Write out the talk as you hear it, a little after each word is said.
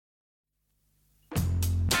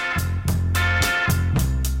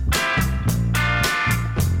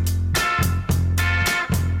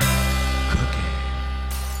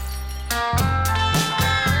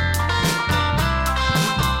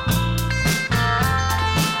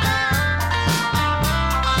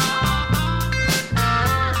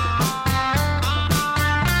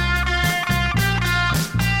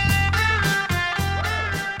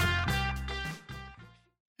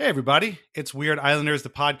everybody. It's Weird Islanders, the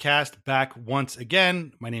podcast, back once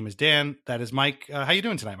again. My name is Dan. That is Mike. How you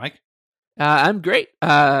doing tonight, Mike? I'm great.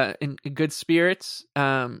 In good spirits.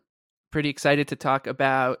 Pretty excited to talk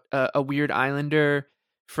about a Weird Islander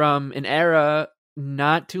from an era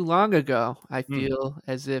not too long ago. I feel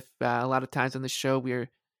as if a lot of times on the show we're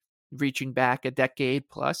reaching back a decade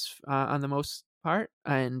plus on the most part,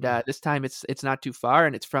 and this time it's not too far,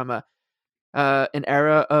 and it's from an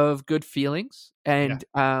era of good feelings. And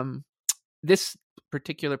this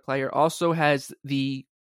particular player also has the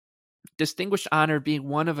distinguished honor of being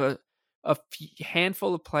one of a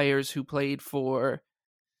handful of players who played for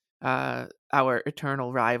our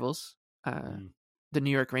eternal rivals, the New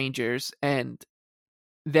York Rangers, and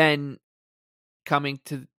then coming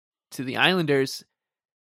to the Islanders,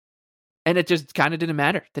 and it just kind of didn't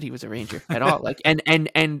matter that he was a Ranger at all. Like,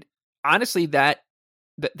 and honestly, that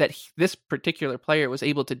this particular player was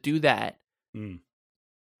able to do that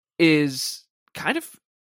is kind of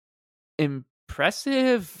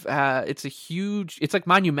impressive. It's like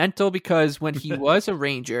monumental, because when he was a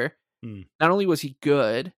Ranger, not only was he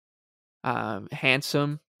good,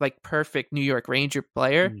 handsome, like perfect New York Ranger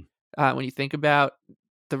player. When you think about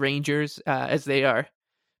the Rangers as they are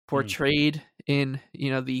portrayed in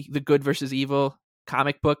the good versus evil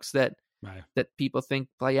comic books that people think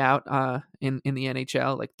play out in the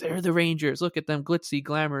NHL, like they're the Rangers, look at them, glitzy,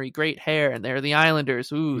 glamoury, great hair, and they're the Islanders,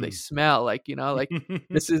 they smell like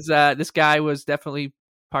this guy was definitely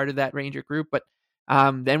part of that Ranger group. But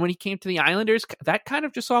then when he came to the Islanders, that kind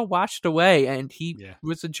of just all washed away, and he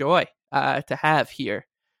was a joy to have here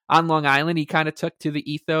on Long Island. He kind of took to the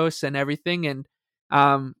ethos and everything, and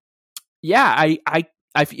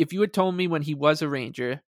if you had told me when he was a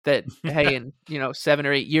Ranger that, hey, in 7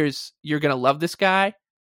 or 8 years you're gonna love this guy,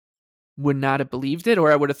 would not have believed it.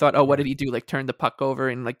 Or I would have thought, what did he do? Like turn the puck over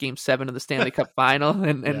in like Game 7 of the Stanley Cup Final,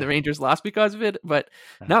 and the Rangers lost because of it. But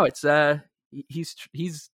no, it's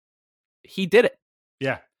he did it.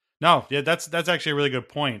 That's actually a really good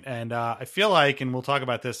point. And I feel like, and we'll talk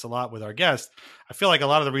about this a lot with our guest, I feel like a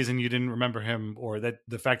lot of the reason you didn't remember him, or that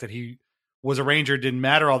the fact that he was a Ranger didn't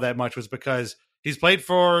matter all that much, was because he's played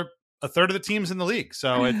for a third of the teams in the league.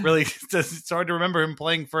 So it really, it's hard to remember him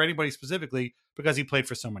playing for anybody specifically, because he played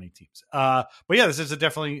for so many teams. But yeah, this is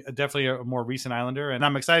definitely a more recent Islander, and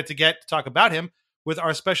I'm excited to talk about him with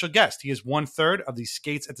our special guest. He is 1/3 of the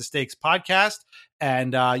Skates at the Stakes podcast,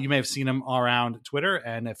 and you may have seen him around Twitter.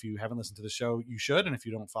 And if you haven't listened to the show, you should. And if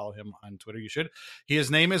you don't follow him on Twitter, you should. His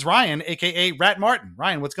name is Ryan, aka Rat Martin.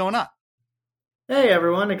 Ryan, what's going on? Hey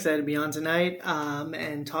everyone, excited to be on tonight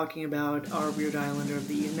and talking about our Weird Islander of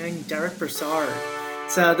the evening, Derick Brassard.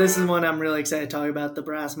 So this is one I'm really excited to talk about, the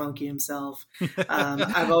brass monkey himself. Just to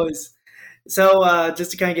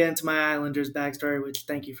kind of get into my Islanders backstory, which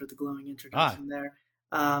thank you for the glowing introduction there.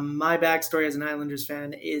 My backstory as an Islanders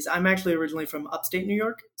fan is I'm actually originally from upstate New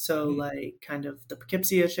York, so like kind of the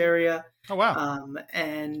Poughkeepsie-ish area. Oh wow!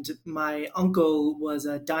 And my uncle was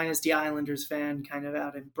a Dynasty Islanders fan, kind of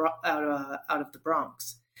out of the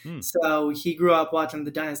Bronx. So he grew up watching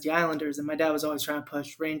the Dynasty Islanders, and my dad was always trying to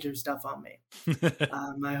push Rangers stuff on me.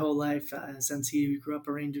 My whole life, since he grew up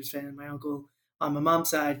a Rangers fan, my uncle on my mom's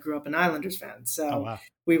side grew up an Islanders fan. So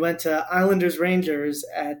we went to Islanders Rangers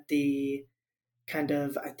at the kind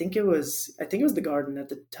of, I think it was the Garden at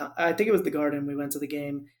the time. I think it was the Garden. We went to the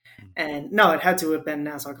game, and no, it had to have been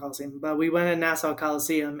Nassau Coliseum, but we went in Nassau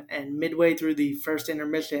Coliseum, and midway through the first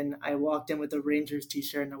intermission, I walked in with a Rangers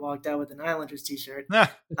t-shirt and I walked out with an Islanders t-shirt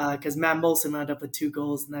because Matt Molson wound up with 2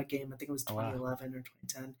 goals in that game. I think it was 2011 or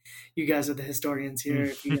 2010. You guys are the historians here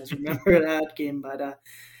if you guys remember that game, but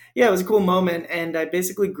it was a cool moment. And I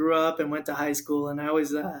basically grew up and went to high school, and I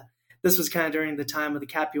always this was kind of during the time of the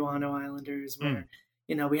Capuano Islanders, where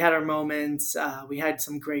we had our moments. We had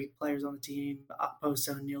some great players on the team,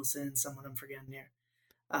 Okposo, Nielsen, someone I'm forgetting here.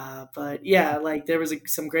 But yeah, like there was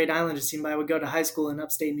some great Islanders team. I would go to high school in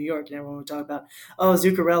upstate New York, and everyone would talk about,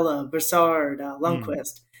 Zuccarello, Brassard,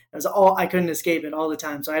 Lundqvist. It was all, I couldn't escape it all the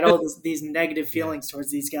time. So I had all these negative feelings towards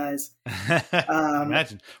these guys.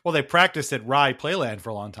 Imagine. Well, they practiced at Rye Playland for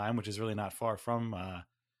a long time, which is really not far from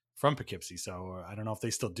Poughkeepsie. So I don't know if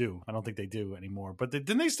they still do. I don't think they do anymore. But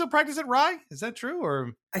didn't they still practice at Rye? Is that true?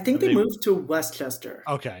 Or I think they moved to Westchester.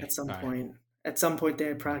 Okay. At some point. Right. At some point, they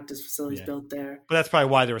had practice facilities built there. But that's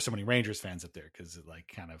probably why there were so many Rangers fans up there, because it like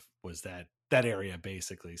kind of was that area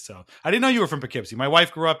basically. So I didn't know you were from Poughkeepsie. My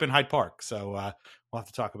wife grew up in Hyde Park, so we'll have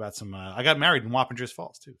to talk about some. I got married in Wappingers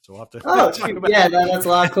Falls too, so we'll have to. Oh, that's a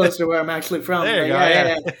lot closer to where I'm actually from. There you go.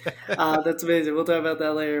 Yeah. That's amazing. We'll talk about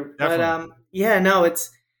that later. Definitely. But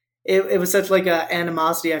it was such like a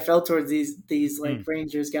animosity I felt towards these like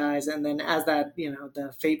Rangers guys. And then as that,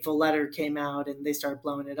 the fateful letter came out and they started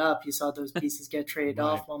blowing it up, you saw those pieces get traded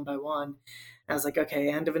off one by one. I was like, okay,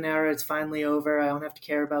 end of an era. It's finally over. I don't have to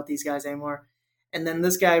care about these guys anymore. And then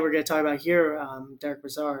this guy we're going to talk about here, Derick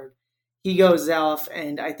Brassard, he goes off,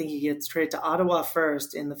 and I think he gets traded to Ottawa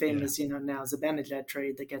first in the famous, now Zibanejad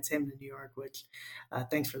trade that gets him to New York, which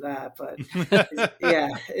thanks for that. But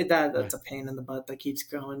that's a pain in the butt that keeps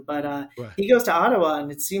growing. But he goes to Ottawa,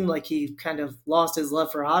 and it seemed like he kind of lost his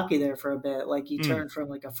love for hockey there for a bit. Like he turned from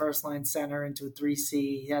like a first line center into a 3C.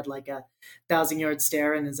 He had like a 1,000-yard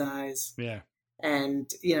stare in his eyes. Yeah.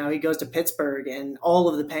 And, he goes to Pittsburgh, and all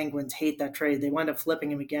of the Penguins hate that trade. They wind up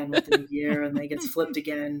flipping him again within a year, and they get flipped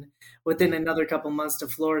again within another couple months to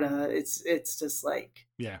Florida. It's just like,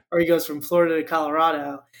 or he goes from Florida to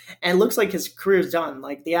Colorado, and it looks like his career's done.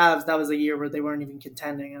 Like the Avs, that was a year where they weren't even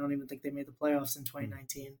contending. I don't even think they made the playoffs in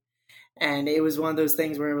 2019. And it was one of those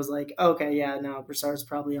things where it was like, okay, no, Brassard's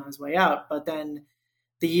probably on his way out. But then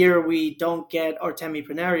the year we don't get Artemi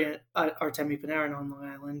Panarin on Long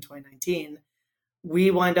Island, 2019,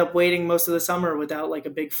 we wind up waiting most of the summer without like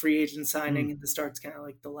a big free agent signing. And this starts kind of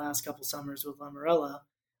like the last couple summers with Lamoriello,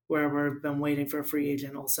 where we've been waiting for a free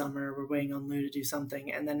agent all summer. We're waiting on Lou to do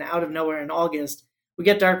something. And then out of nowhere in August, we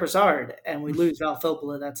get Derick Brassard, and we lose Val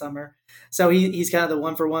Filppula that summer. So he's kind of the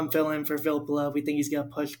one-for-one fill-in for Filppula. We think he's going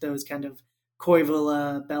to push those kind of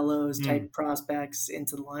Koivula, Bellows type prospects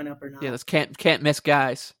into the lineup or not. Yeah, those can't miss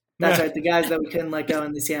guys. That's right, the guys that we couldn't let go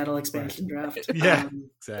in the Seattle expansion draft. Yeah,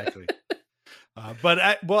 exactly. All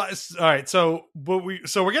right. So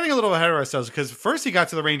we're getting a little ahead of ourselves because first he got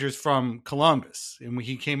to the Rangers from Columbus, and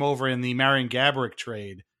he came over in the Marian Gaborik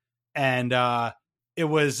trade, and it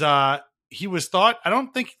was he was thought. I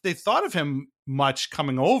don't think they thought of him much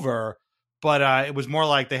coming over, but it was more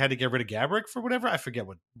like they had to get rid of Gaborik for whatever. I forget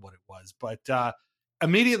what it was, but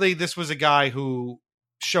immediately this was a guy who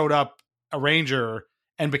showed up a Ranger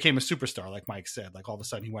and became a superstar, like Mike said. Like all of a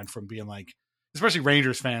sudden he went from being like, especially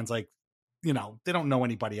Rangers fans, like, they don't know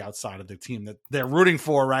anybody outside of the team that they're rooting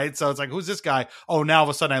for, right? So it's like, who's this guy? Oh, now all of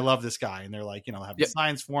a sudden I love this guy. And they're like, having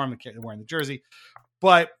signs for him, wearing the jersey.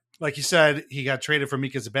 But like you said, he got traded for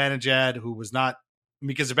Mika Zibanejad, who was not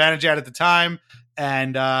Mika Zibanejad at the time.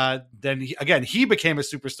 And then he became a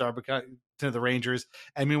superstar to the Rangers.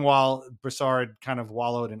 And meanwhile, Brassard kind of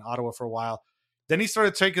wallowed in Ottawa for a while. Then he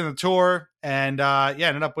started taking the tour and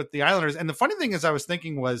ended up with the Islanders. And the funny thing is I was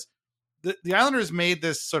thinking was, the Islanders made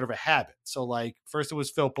this sort of a habit. So like first it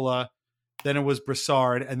was Filppula, then it was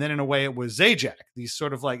Brassard, and then in a way it was Zajac. These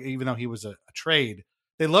sort of like, even though he was a trade,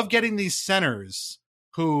 they love getting these centers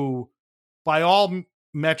who, by all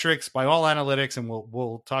metrics, by all analytics, and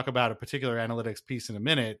we'll talk about a particular analytics piece in a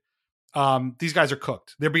minute. These guys are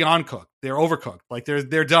cooked. They're beyond cooked. They're overcooked. Like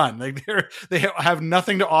they're done. Like they have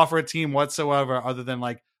nothing to offer a team whatsoever other than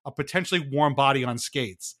like a potentially warm body on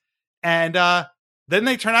skates. And then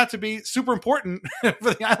they turn out to be super important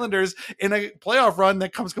for the Islanders in a playoff run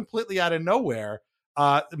that comes completely out of nowhere.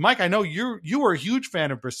 Mike, I know you were a huge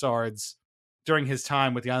fan of Brassard's during his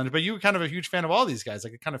time with the Islanders, but you were kind of a huge fan of all these guys.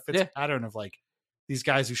 Like it kind of fits a pattern of like these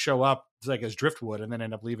guys who show up like as driftwood and then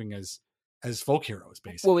end up leaving as folk heroes,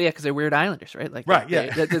 basically. Well, yeah, because they're weird Islanders, right? Like, right?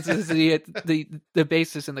 Yeah, this is the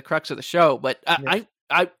basis and the crux of the show. But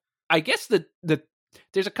I guess the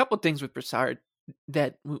there's a couple things with Brassard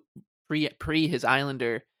that pre his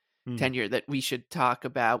Islander tenure that we should talk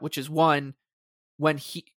about, which is one, when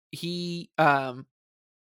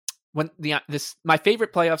my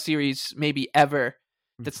favorite playoff series maybe ever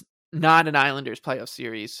that's not an Islanders playoff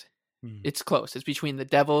series. It's close. It's between the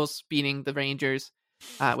Devils beating the Rangers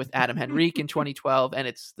with Adam Henrique in 2012, and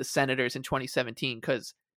it's the Senators in 2017.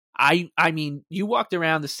 Because I mean, you walked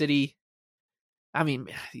around the city. I mean,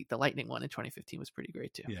 the Lightning one in 2015 was pretty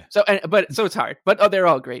great too. Yeah. So it's hard, but they're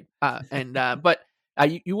all great.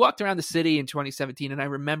 You walked around the city in 2017, and I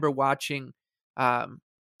remember watching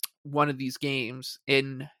one of these games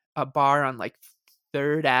in a bar on like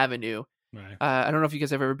 3rd Avenue. Right. I don't know if you guys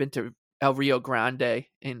have ever been to El Rio Grande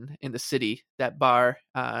in the city. That bar.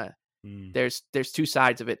 There's two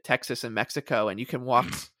sides of it, Texas and Mexico, and you can walk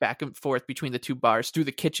back and forth between the two bars through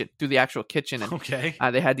the actual kitchen. And, okay.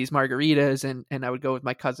 They had these margaritas, and I would go with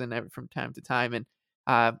my cousin from time to time.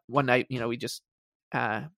 And one night, we just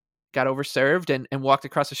got overserved and walked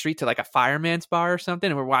across the street to like a fireman's bar or something,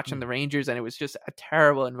 and we're watching the Rangers, and it was just a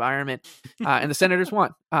terrible environment. And the Senators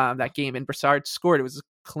won that game, and Brassard scored. It was a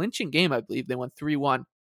clinching game, I believe. They won 3-1.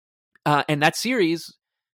 And that series,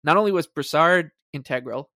 not only was Brassard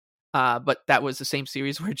integral, but that was the same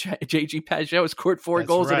series where JG Pageau scored 4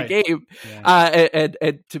 goals in a game and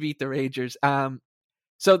to beat the Rangers.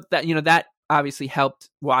 So that, that obviously helped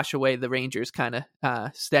wash away the Rangers kind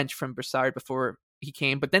of stench from Brassard before he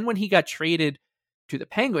came. But then when he got traded to the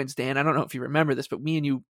Penguins, Dan, I don't know if you remember this, but me and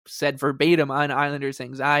you said verbatim on Islanders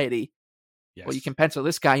Anxiety, Yes. well, you can pencil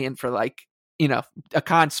this guy in for a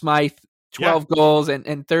Conn Smythe, 12 goals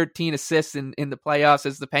and 13 assists in the playoffs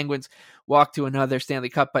as the Penguins walk to another Stanley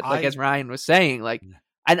Cup. But as Ryan was saying,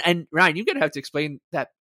 and Ryan, you're going to have to explain that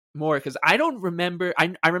more, because I don't remember.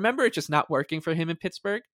 I remember it just not working for him in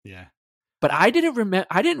Pittsburgh. Yeah. But I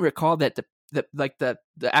didn't recall that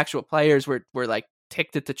the actual players were like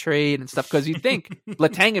ticked at the trade and stuff, because you'd think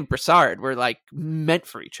Letang and Brassard were like meant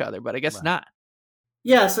for each other, but I guess not.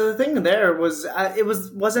 Yeah, so the thing there was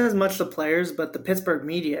wasn't as much the players, but the Pittsburgh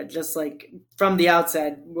media, just like from the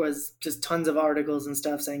outset, was just tons of articles and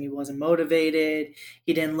stuff saying he wasn't motivated.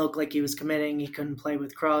 He didn't look like he was committing. He couldn't play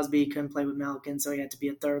with Crosby, couldn't play with Malkin, so he had to be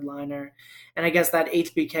a third liner. And I guess that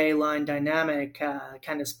HBK line dynamic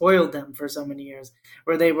kind of spoiled them for so many years,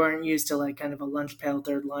 where they weren't used to like kind of a lunch pail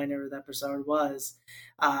third liner that Brassard was.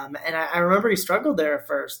 And I remember he struggled there at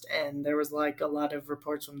first, and there was like a lot of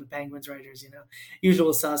reports from the Penguins writers,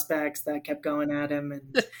 usual suspects that kept going at him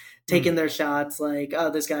and taking their shots like,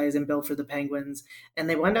 oh, this guy isn't built for the Penguins. And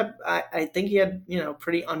they wound up, I think he had,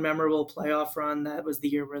 pretty unmemorable playoff run. That was the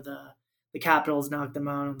year where the Capitals knocked them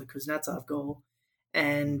out on the Kuznetsov goal.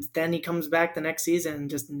 And then he comes back the next season and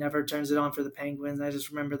just never turns it on for the Penguins. I just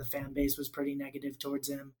remember the fan base was pretty negative towards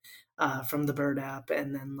him from the Bird app.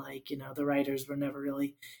 And then the writers were never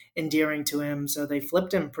really endearing to him. So they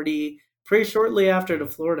flipped him pretty shortly after to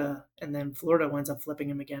Florida. And then Florida winds up flipping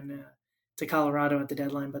him again to Colorado at the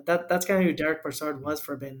deadline. But that's kind of who Derick Brassard was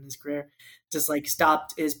for a bit in his career. Just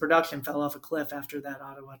stopped, his production fell off a cliff after that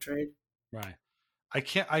Ottawa trade. Right.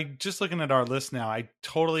 I just looking at our list now, I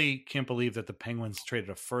totally can't believe that the Penguins traded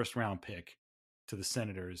a first round pick to the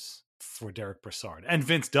Senators for Derick Brassard and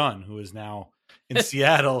Vince Dunn, who is now in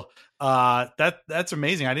Seattle. That's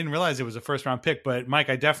amazing. I didn't realize it was a first round pick, but Mike,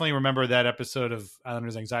 I definitely remember that episode of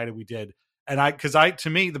Islanders Anxiety we did. And to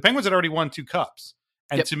me, the Penguins had already won 2 cups.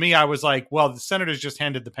 And to me, I was like, well, the Senators just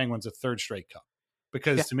handed the Penguins a 3rd straight cup,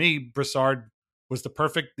 because to me, Brassard was the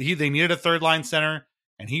perfect, they needed a third line center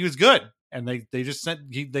and he was good. And they just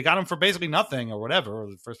they got him for basically nothing or whatever, or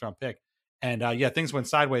the first round pick. And things went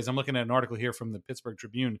sideways. I'm looking at an article here from the Pittsburgh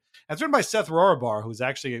Tribune. And it's written by Seth Rohrabaugh, who's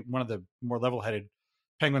actually one of the more level-headed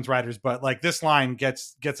Penguins writers. But this line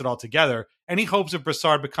gets it all together. Any hopes of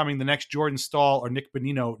Brassard becoming the next Jordan Staal or Nick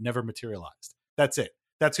Bonino never materialized. That's it.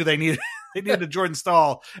 That's who they needed. They needed a Jordan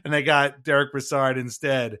Staal, and they got Derick Brassard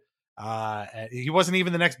instead. He wasn't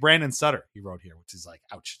even the next Brandon Sutter, he wrote here, which is like,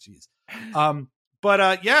 ouch, geez.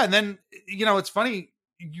 And then, it's funny.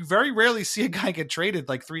 You very rarely see a guy get traded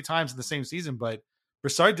 3 times in the same season, but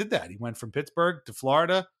Brassard did that. He went from Pittsburgh to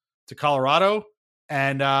Florida to Colorado.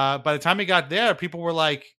 And by the time he got there, people were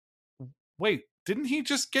like, wait, didn't he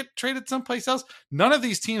just get traded someplace else? None of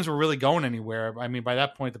these teams were really going anywhere. I mean, by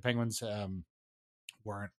that point, the Penguins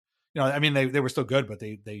weren't, they were still good, but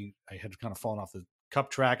they had kind of fallen off the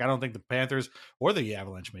cup track. I don't think the Panthers or the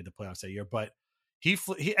Avalanche made the playoffs that year, but he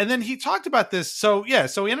and then he talked about this. So he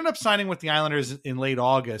ended up signing with the Islanders in late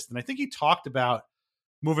August. And I think he talked about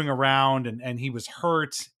moving around and he was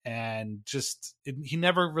hurt and he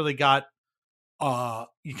never really got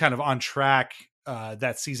kind of on track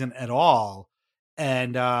that season at all.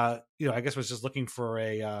 And, I guess was just looking for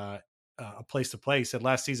a place to play. He said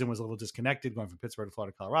last season was a little disconnected, going from Pittsburgh to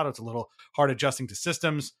Florida, Colorado. It's a little hard adjusting to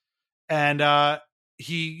systems. And,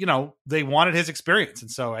 they wanted his experience. And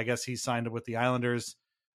so I guess he signed up with the Islanders.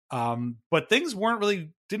 But things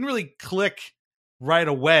didn't really click right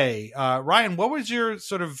away. Ryan, what was your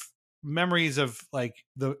sort of memories of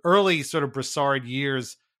the early sort of Brassard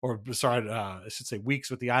years, or Brassard, I should say weeks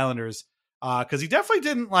with the Islanders? Cause he definitely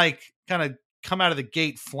didn't kind of come out of the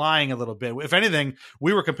gate flying a little bit. If anything,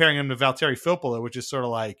 we were comparing him to Valtteri Filppula, which is sort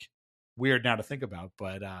of weird now to think about.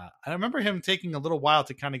 But I remember him taking a little while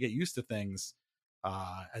to kind of get used to things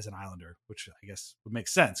as an Islander, which I guess would make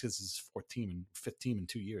sense because it's his 4th team and 5th team in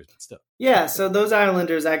 2 years, but still. Yeah, so those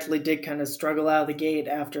Islanders actually did kind of struggle out of the gate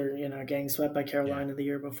after, getting swept by Carolina the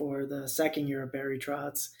year before, the second year of Barry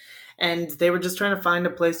Trotz. And they were just trying to find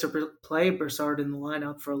a place to play Brassard in the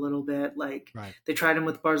lineup for a little bit. They tried him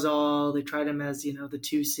with Barzal, they tried him as, the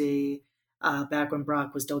 2C, back when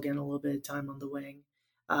Brock was still getting a little bit of time on the wing.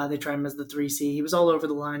 They tried him as the 3C. He was all over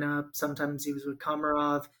the lineup. Sometimes he was with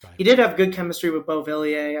Komarov. Right. He did have good chemistry with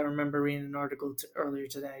Beauvillier. I remember reading an article earlier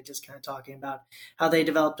today just kind of talking about how they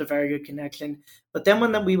developed a very good connection. But then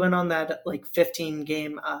when we went on that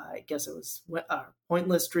 15-game, I guess it was a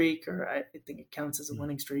pointless streak, or I think it counts as a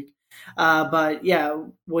winning streak. But yeah,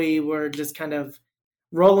 we were just kind of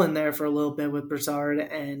rolling there for a little bit with Brassard,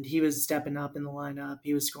 and he was stepping up in the lineup.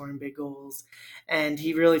 He was scoring big goals, and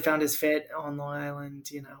he really found his fit on Long Island,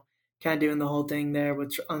 kind of doing the whole thing there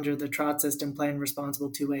with under the Trot system, playing responsible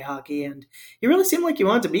two-way hockey. And he really seemed like he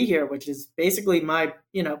wanted to be here, which is basically my,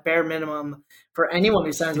 bare minimum for anyone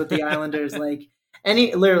who signs with the Islanders. Like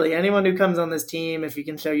literally anyone who comes on this team, if you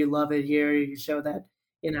can show you love it here, you can show that,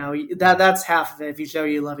 that's half of it. If you show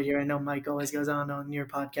you love it here, I know Mike always goes on your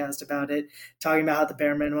podcast about it, talking about how the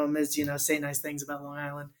bare minimum is, say nice things about Long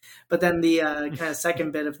Island. But then the kind of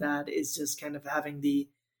second bit of that is just kind of having the,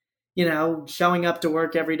 showing up to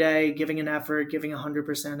work every day, giving an effort, giving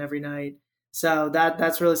 100% every night. So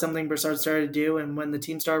that's really something Brassard started to do. And when the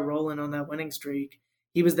team started rolling on that winning streak,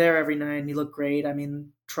 he was there every night and he looked great. I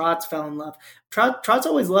mean, Trotz fell in love. Trotz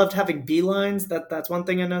always loved having B lines. That's one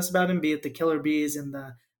thing I noticed about him, be it the Killer Bees and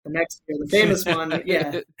the next year, the famous one.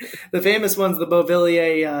 Yeah. The famous one's the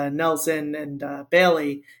Beauvillier, Nelson, and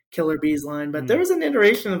Bailey Killer Bees line. But there was an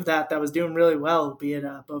iteration of that was doing really well, be it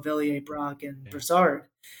Beauvillier, Brock, and Brassard.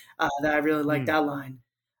 That I really liked that line.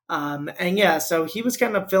 So he was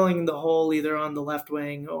kind of filling the hole either on the left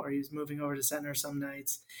wing or he was moving over to center some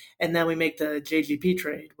nights. And then we make the JGP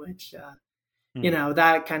trade, which,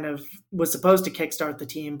 that kind of was supposed to kickstart the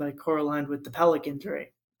team, but correlated with the Pellick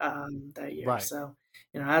injury that year. Right. So,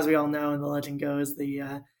 as we all know and the legend goes,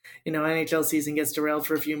 the, NHL season gets derailed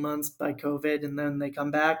for a few months by COVID and then they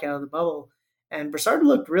come back out of the bubble. And Brassard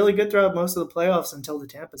looked really good throughout most of the playoffs until the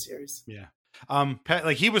Tampa series. Yeah.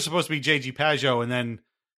 Like he was supposed to be JG Pageau, and then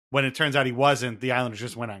when it turns out he wasn't, the Islanders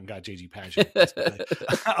just went out and got JG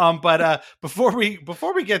Pageau. But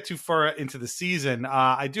before we get too far into the season,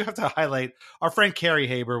 I do have to highlight our friend Kerry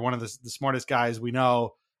Haber, one of the smartest guys we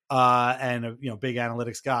know, and a big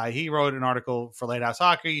analytics guy. He wrote an article for Late House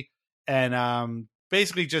Hockey, and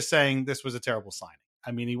basically just saying this was a terrible signing.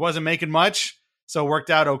 I mean, he wasn't making much, so it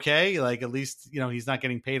worked out okay. Like at least he's not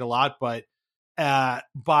getting paid a lot, but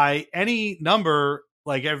by any number,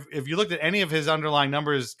 like if you looked at any of his underlying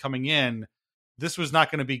numbers coming in, this was not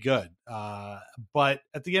going to be good. But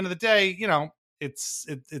at the end of the day, it's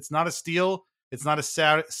not a steal. It's not a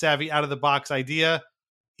savvy out of the box idea.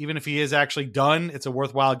 Even if he is actually done, it's a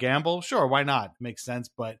worthwhile gamble. Sure, why not? It makes sense.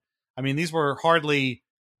 But I mean, this was hardly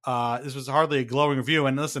a glowing review.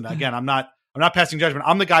 And listen, again, I'm not passing judgment.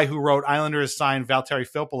 I'm the guy who wrote Islanders signed Valtteri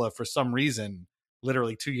Filppula for some reason,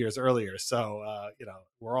 literally 2 years earlier. So,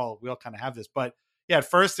 we all kind of have this, but yeah, at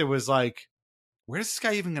first it was like, where's this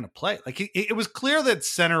guy even going to play? Like it was clear that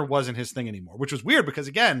center wasn't his thing anymore, which was weird because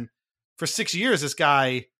again, for 6 years, this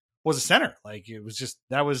guy was a center. Like it was just,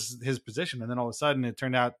 that was his position. And then all of a sudden it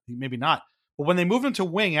turned out maybe not, but when they moved him to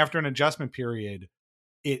wing after an adjustment period,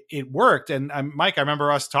 it worked. And Mike, I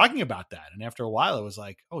remember us talking about that. And after a while it was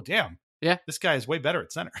like, oh damn. Yeah, this guy is way better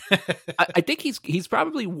at center. I think he's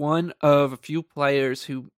probably one of a few players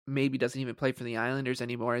who maybe doesn't even play for the Islanders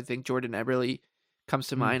anymore. I think Jordan Eberle comes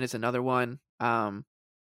to mind as another one. That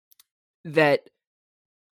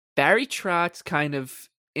Barry Trotz kind of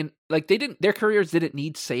their careers didn't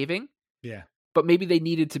need saving. Yeah, but maybe they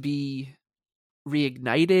needed to be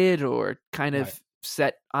reignited or kind of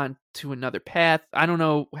set onto another path. I don't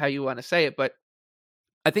know how you want to say it, but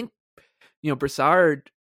I think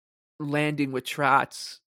Brassard landing with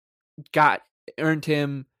Trotz earned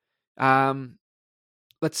him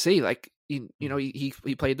let's see, like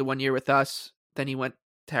he played the 1 year with us, then he went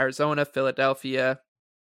to Arizona, Philadelphia,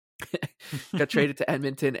 got traded to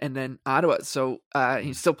Edmonton, and then Ottawa. So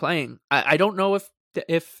he's still playing. I don't know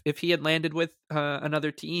if he had landed with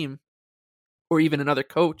another team or even another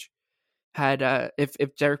coach had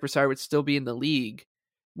if Derick Brassard would still be in the league,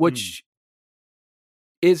 which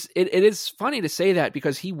it is funny to say that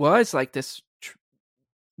because he was like this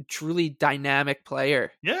truly dynamic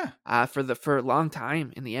player. Yeah. For a long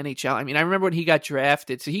time in the NHL. I mean, I remember when he got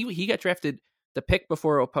drafted. So he got drafted the pick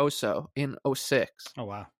before Oposo in 2006. Oh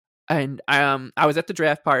wow. And I was at the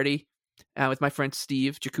draft party with my friend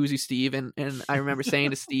Steve, Jacuzzi Steve, and I remember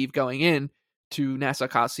saying to Steve going in to Nassau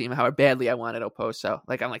Coliseum how badly I wanted Oposo.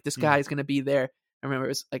 Like I'm like, this guy is going to be there. I remember it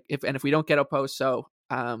was like if we don't get Oposo,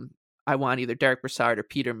 I want either Derick Brassard or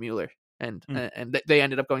Peter Mueller, and they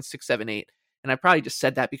ended up going 6, 7, 8. And I probably just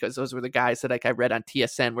said that because those were the guys that like I read on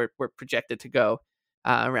TSN were projected to go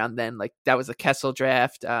around then. Like that was the Kessel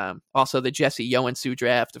draft, also the Jesse Yoansu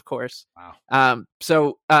draft, of course. Wow.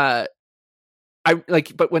 But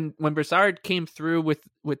when Brassard came through with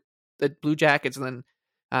the Blue Jackets and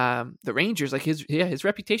then the Rangers, like his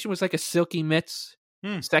reputation was like a Silky Mitts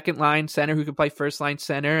second line center who could play first line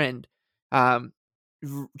center, and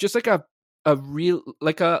just like a real,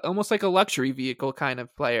 like almost like a luxury vehicle kind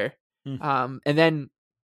of player. And then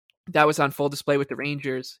that was on full display with the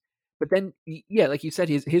Rangers. But then, yeah, like you said,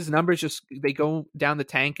 his numbers just, they go down the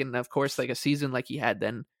tank. And of course, like a season like he had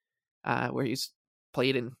then, where he's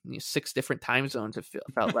played in 6 different time zones, it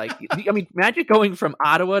felt like. I mean, imagine going from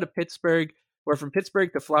Ottawa to Pittsburgh, or from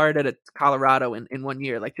Pittsburgh to Florida to Colorado in 1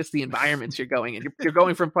 year. Like, just the environments you're going in. You're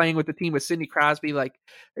going from playing with the team with Sidney Crosby, like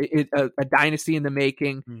a dynasty in the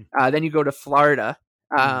making. Then you go to Florida,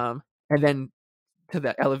 and then to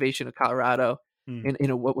the elevation of Colorado in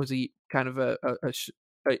what was a kind of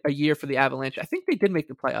a year for the Avalanche. I think they did make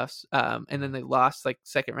the playoffs, and then they lost like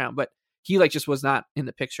second round, but he like just was not in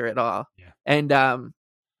the picture at all. Yeah. And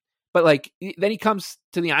but like then he comes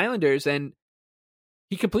to the Islanders and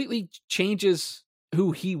he completely changes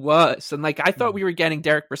who he was. And like I thought we were getting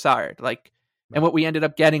Derick Brassard, like, and what we ended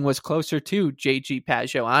up getting was closer to JG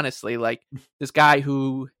Pageau. Honestly, like this guy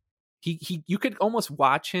who he you could almost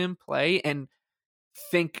watch him play and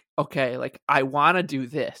think, okay, like I want to do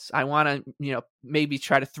this. I want to, maybe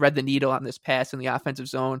try to thread the needle on this pass in the offensive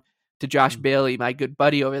zone to Josh Bailey, my good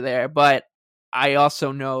buddy over there. But I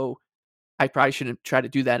also know I probably shouldn't try to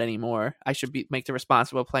do that anymore. I should make the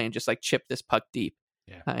responsible play and just like chip this puck deep,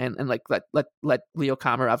 and like let Leo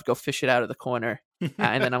Komarov go fish it out of the corner,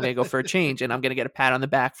 and then I'm gonna go for a change, and I'm gonna get a pat on the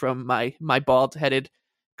back from my bald headed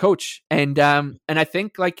coach, and I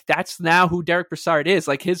think like that's now who Derick Brassard is.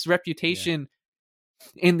 Like his reputation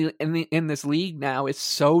in this league now is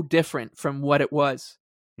so different from what it was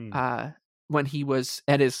when he was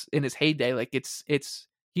in his heyday. Like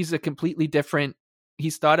he's a completely different.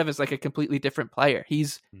 He's thought of as like a completely different player.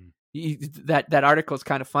 That article is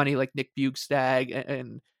kind of funny, like Nick Bugstag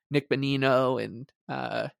and Nick Bonino and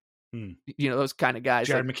those kind of guys.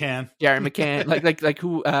 Jared like, McCann, like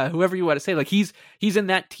whoever you want to say. Like he's in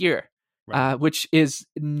that tier. Right. Which is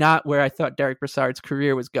not where I thought Derick Brassard's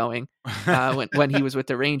career was going when he was with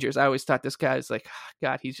the Rangers. I always thought this guy was like, oh,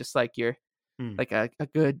 God, he's just like like a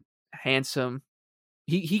good, handsome.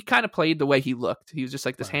 He kind of played the way he looked. He was just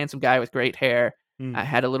like this handsome guy with great hair. I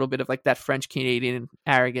had a little bit of like that French Canadian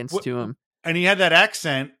arrogance to him. And he had that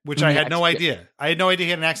accent, which I had no idea. I had no idea he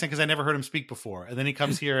had an accent because I never heard him speak before. And then he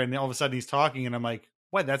comes here and all of a sudden he's talking and I'm like,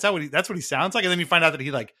 what? That's what he sounds like. And then you find out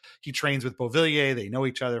that he trains with Beauvillier. They know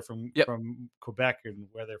each other from Quebec and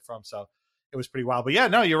where they're from. So it was pretty wild. But yeah,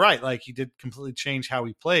 no, you're right. Like he did completely change how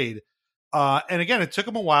he played. And again, it took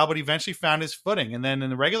him a while, but he eventually found his footing. And then in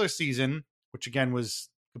the regular season, which again was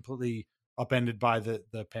completely upended by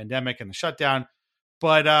the pandemic and the shutdown,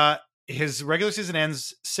 but his regular season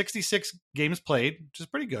ends 66 games played, which is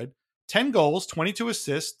pretty good. 10 goals, 22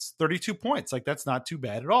 assists, 32 points. Like that's not too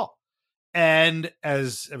bad at all. And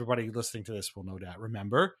as everybody listening to this will no doubt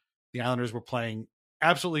remember, the Islanders were playing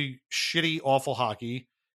absolutely shitty, awful hockey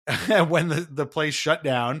when the place shut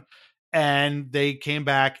down, and they came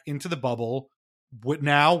back into the bubble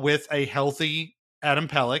now with a healthy Adam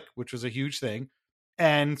Pelech, which was a huge thing,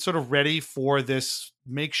 and sort of ready for this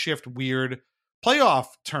makeshift weird playoff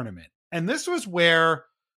tournament. And this was where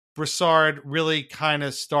Brassard really kind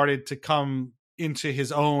of started to come into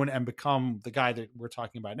his own and become the guy that we're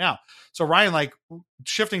talking about now. So Ryan, like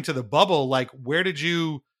shifting to the bubble, like where did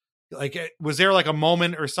you, like, was there like a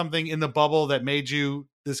moment or something in the bubble that made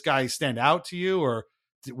this guy stand out to you? Or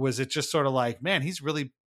was it just sort of like, man, he's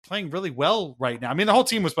really playing really well right now? I mean, the whole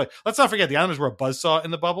team was playing. Let's not forget the Islanders were a buzzsaw in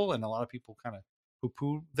the bubble and a lot of people kind of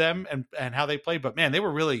poo-poo them and how they played. But man, they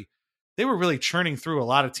were really churning through a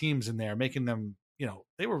lot of teams in there, making them,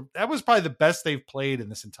 that was probably the best they've played in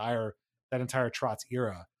that entire Trotz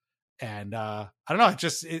era. And I don't know,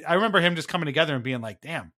 I remember him just coming together and being like,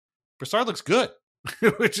 damn, Brassard looks good,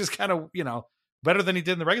 which is kind of, better than he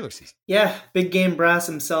did in the regular season. Yeah, big game Brass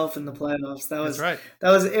himself in the playoffs. That's right.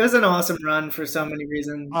 It was an awesome run for so many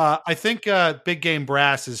reasons. I think big game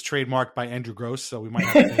Brass is trademarked by Andrew Gross, so we might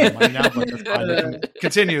have to pay him money now, but that's fine.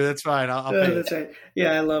 Continue. That's fine. I'll pay That's right.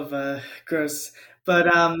 Yeah, I love Gross.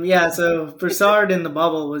 But so Brassard in the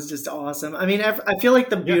bubble was just awesome. I mean, I feel like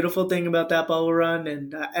the beautiful thing about that bubble run,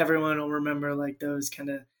 and everyone will remember like those kind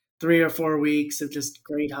of 3 or 4 weeks of just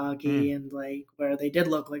great hockey and like where they did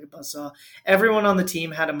look like a buzzsaw. Everyone on the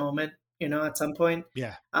team had a moment, at some point.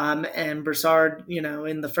 Yeah. And Brassard,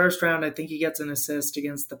 in the first round, I think he gets an assist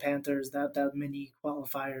against the Panthers, that mini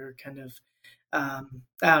qualifier kind of. I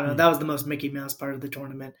don't know. That was the most Mickey Mouse part of the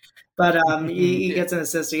tournament. But he gets an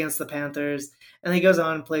assist against the Panthers, and he goes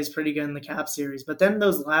on and plays pretty good in the Cap Series. But then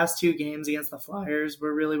those last 2 games against the Flyers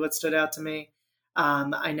were really what stood out to me.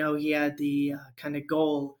 I know he had the kind of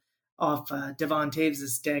goal off Devon Taves'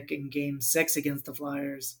 stick in Game 6 against the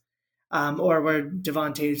Flyers. or where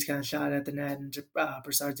Devon Taves kind of shot at the net and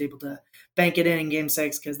Brassard's able to bank it in Game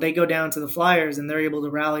 6 because they go down to the Flyers and they're able to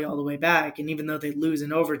rally all the way back. And even though they lose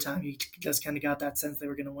in overtime, you just kind of got that sense they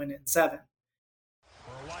were going to win it in 7.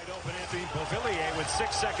 For a wide open Anthony Beauvillier with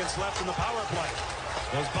 6 seconds left in the power play.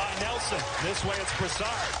 Goes by Nelson. This way it's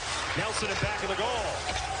Brassard. Nelson in back of the goal.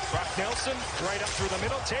 Brock Nelson right up through the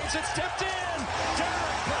middle. Taves it, tipped in.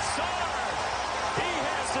 Derick Brassard. He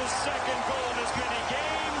has his second goal in as many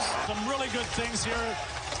games. Some really good things here.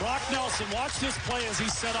 Brock Nelson, watch this play as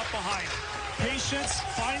he's set up behind. Patience,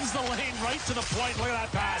 finds the lane right to the point. Look at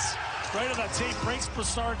that pass. Right at that tape, breaks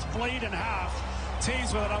Brassard's blade in half.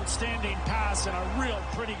 Taves with an outstanding pass and a real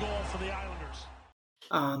pretty goal for the Islanders.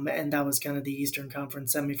 And that was kind of the Eastern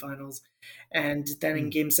Conference semifinals. And then in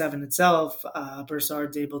Game 7 itself,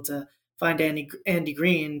 Brassard's able to find Andy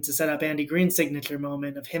Green to set up Andy Green's signature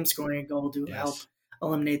moment of him scoring a goal to help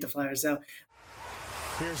eliminate the Flyers. So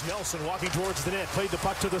here's Nelson walking towards the net, played the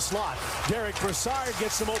puck to the slot. Derick Brassard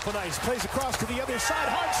gets some open ice, plays across to the other side,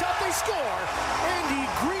 hard shot, they score! Andy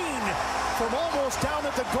Green from almost down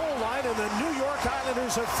at the goal line, and the New York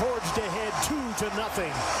Islanders have forged ahead 2-0.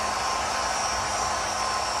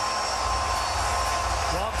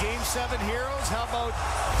 Well, Game 7 heroes, how about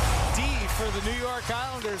D for the New York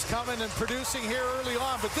Islanders coming and producing here early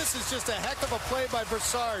on, but this is just a heck of a play by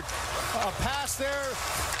Brassard. A pass there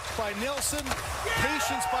by Nilsson,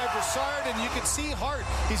 patience by Brassard, and you can see Hart.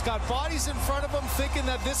 He's got bodies in front of him thinking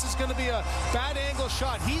that this is going to be a bad angle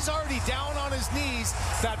shot. He's already down on his knees.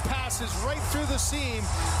 That pass is right through the seam,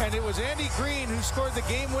 and it was Andy Green who scored the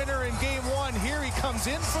game winner in Game 1. Here he comes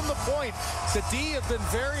in from the point. The D have been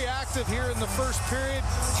very active here in the first period.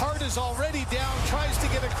 Hart is already down, tries to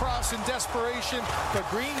get across in desperation, but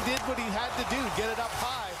Green did what he had to do, get it up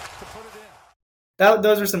high to put it in.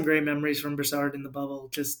 Those are some great memories from Brassard in the bubble.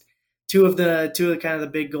 Just two of the kind of the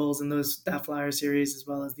big goals in that Flyer series, as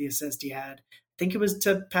well as the assist he had. I think it was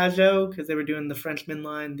to Pajot because they were doing the Frenchman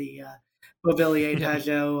line, the Beauvillier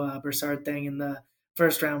Pajot Brassard thing in the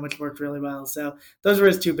first round, which worked really well. So those were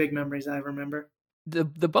his two big memories I remember. The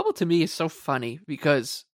bubble to me is so funny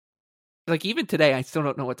because, like, even today I still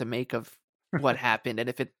don't know what to make of what happened and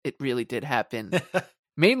if it really did happen.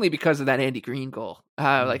 Mainly because of that Andy Green goal.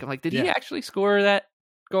 I'm like, did he actually score that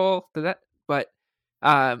goal? But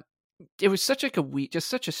it was such like just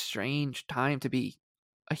such a strange time to be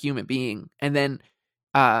a human being. And then,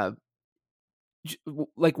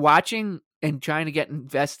 like watching and trying to get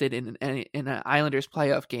invested in an Islanders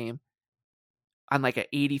playoff game on like an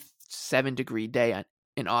 87-degree day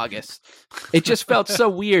in August, it just felt so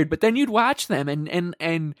weird. But then you'd watch them and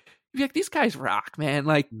you'd be like, these guys rock, man.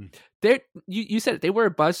 Like you said it, they were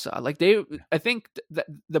a buzzsaw. Like I think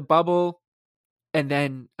the bubble and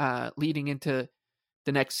then leading into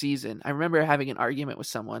the next season, I remember having an argument with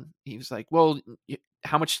someone. He was like, well,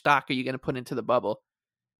 how much stock are you going to put into the bubble?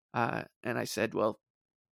 And I said, well,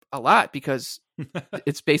 a lot, because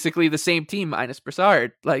it's basically the same team minus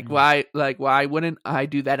Brassard. Like, why wouldn't I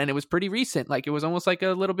do that? And it was pretty recent. Like, it was almost like a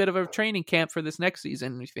little bit of a training camp for this next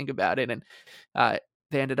season, when you think about it. And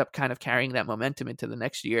they ended up kind of carrying that momentum into the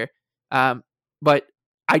next year. But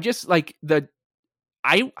I just like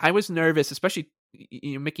I was nervous, especially,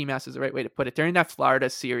 Mickey Mouse is the right way to put it. During that Florida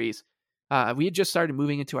series, we had just started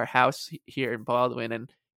moving into our house here in Baldwin.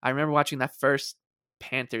 And I remember watching that first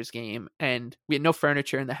Panthers game, and we had no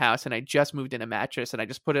furniture in the house, and I just moved in a mattress, and I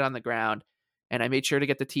just put it on the ground, and I made sure to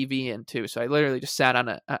get the TV in too. So I literally just sat on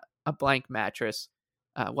a blank mattress,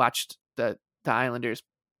 watched the Islanders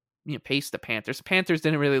pace the Panthers. The Panthers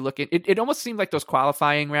didn't really look it almost seemed like those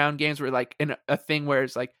qualifying round games were like in a thing where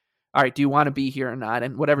it's like, all right, do you want to be here or not?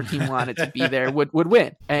 And whatever team wanted to be there would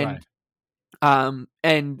win. And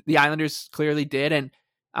and the Islanders clearly did. And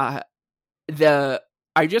I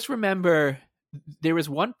just remember there was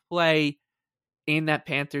one play in that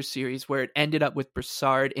Panthers series where it ended up with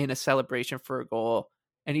Brassard in a celebration for a goal,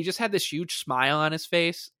 and he just had this huge smile on his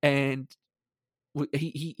face, and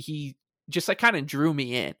he just like kind of drew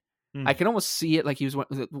me in. I can almost see it, like he was with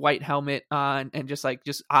a white helmet on and just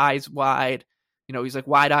eyes wide. He's like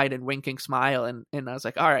wide-eyed and winking smile, and I was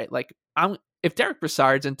like, all right, like if Derick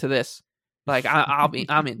Brassard's into this, like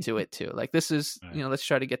I'm into it too. Like, this is let's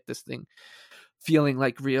try to get this thing feeling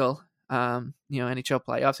like real NHL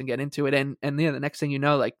playoffs and get into it. And the next thing you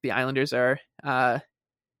know, like, the Islanders are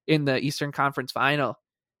in the Eastern Conference Final,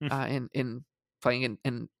 in playing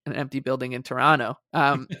in an empty building in Toronto,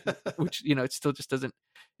 which it still just doesn't.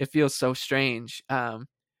 It feels so strange.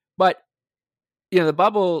 But the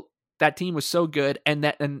bubble, that team was so good, and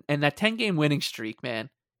that 10-game winning streak, man,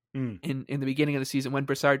 in the beginning of the season when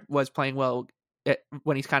Brassard was playing well,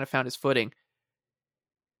 when he's kind of found his footing,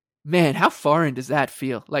 man, how foreign does that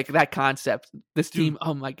feel? Like that concept, this team.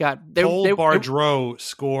 Oh my God, Cole Bardreau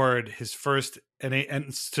scored his first and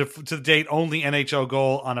to the date only NHL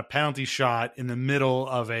goal on a penalty shot in the middle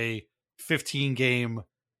of a 15-game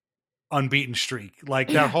unbeaten streak. Like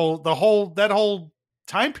that whole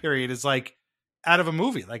time period is like out of a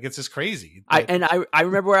movie. Like it's just crazy. I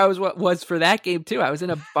remember where I was for that game too. I was in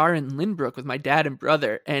a bar in Lynbrook with my dad and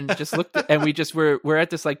brother, and just looked at, and we just we're at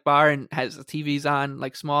this like bar and has the TVs on,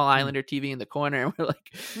 like small Islander TV in the corner, and we're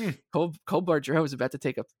like, Cole Bardreau was about to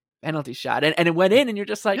take a penalty shot, and it went in, and you're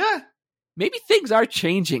just like, maybe things are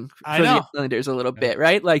changing for the Islanders a little bit,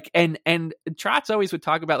 right? Like, and Trotz always would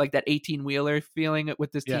talk about like that 18-wheeler feeling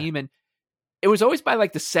with this team, and it was always by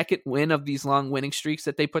like the second win of these long winning streaks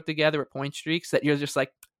that they put together, or point streaks, that you're just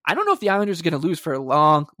like, I don't know if the Islanders are going to lose for a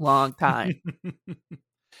long, long time.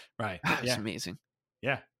 Right. It's amazing.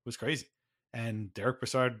 Yeah, it was crazy. And Derick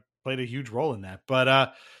Brassard played a huge role in that.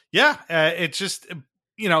 But it's just,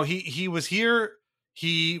 he was here.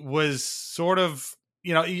 He was sort of,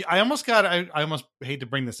 I almost hate to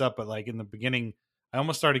bring this up, but like in the beginning, I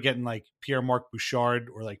almost started getting like Pierre-Marc Bouchard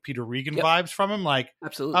or like Peter Regan vibes from him. Like,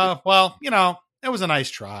 absolutely. It was a nice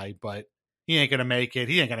try, but he ain't going to make it.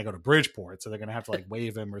 He ain't going to go to Bridgeport. So they're going to have to like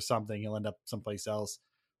waive him or something. He'll end up someplace else.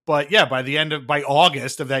 But yeah, by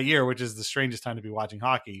August of that year, which is the strangest time to be watching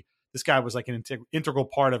hockey, this guy was like an integral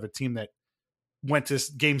part of a team that went to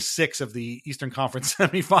game 6 of the Eastern Conference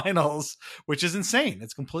semifinals, which is insane.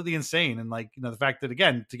 It's completely insane. And like, the fact that,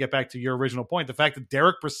 again, to get back to your original point, the fact that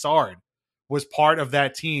Derick Brassard was part of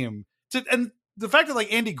that team, and the fact that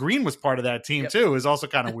like Andy Green was part of that team too is also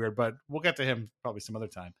kind of weird, but we'll get to him probably some other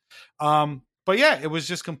time. But yeah, it was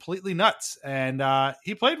just completely nuts, and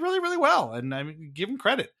he played really, really well, and I mean, give him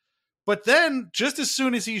credit. But then, just as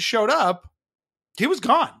soon as he showed up, he was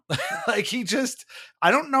gone. Like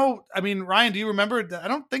I don't know. I mean, Ryan, do you remember? I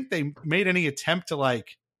don't think they made any attempt to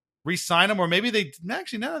like re-sign him, or maybe they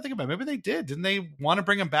actually. Now that I think about it, maybe they did. Didn't they want to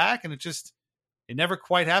bring him back? And it never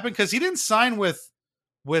quite happened, because he didn't sign with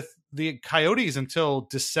the Coyotes until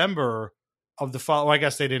December of the fall. Well, I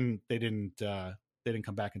guess they didn't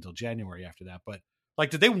come back until January after that. But like,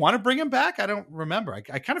 did they want to bring him back? I don't remember. I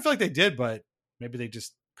kind of feel like they did, but maybe they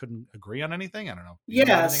just couldn't agree on anything. I don't know.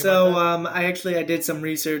 Yeah. So I did some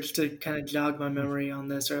research to kind of jog my memory on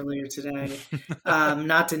this earlier today.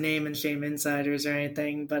 Not to name and shame insiders or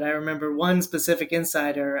anything, but I remember one specific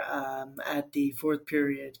insider at the fourth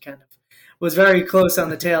period kind of was very close on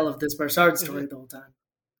the tail of this Brassard story the whole time.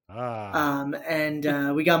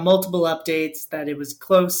 And we got multiple updates that it was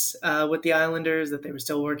close with the Islanders, that they were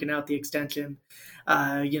still working out the extension.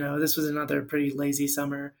 This was another pretty lazy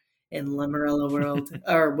summer in Lamorello world,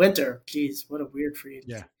 or winter. Jeez, what a weird phrase.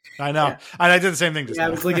 Yeah, I know. Yeah. I did the same thing. I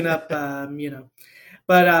was looking up,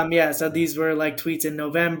 But so these were like tweets in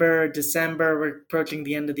November, December. We're approaching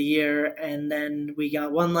the end of the year, and then we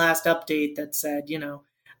got one last update that said,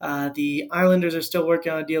 the Islanders are still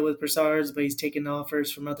working on a deal with Brassard, but he's taking offers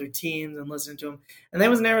from other teams and listening to him. And then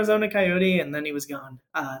was an Arizona Coyote, and then he was gone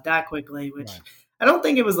that quickly, which I don't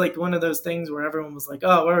think it was like one of those things where everyone was like,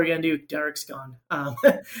 oh, what are we going to do? Derick's gone.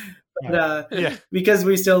 Because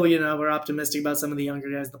we still, we're optimistic about some of the younger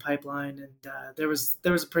guys in the pipeline. And there was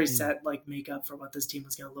a pretty set like makeup for what this team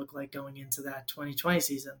was going to look like going into that 2020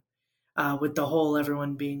 season, with the whole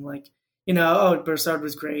everyone being like, Brassard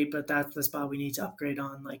was great, but that's the spot we need to upgrade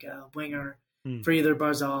on, like a winger for either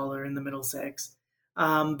Barzal or in the middle six.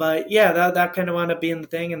 But yeah, that kind of wound up being the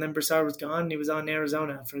thing. And then Brassard was gone. And he was on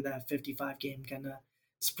Arizona for that 55-game kind of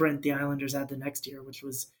sprint the Islanders had the next year, which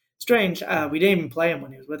was strange. We didn't even play him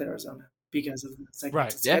when he was with Arizona because of the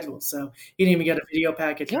segmented schedule. So he didn't even get a video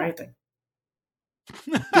package or anything.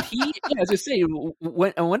 As I say,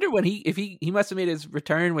 I wonder when he must have made his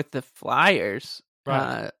return with the Flyers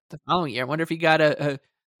the following year. I wonder if he got a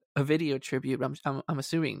video tribute. I'm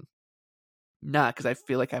assuming not, because I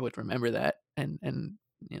feel like I would remember that and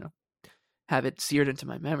have it seared into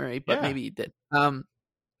my memory. But maybe he did. That's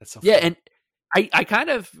so funny. And I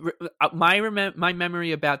kind of my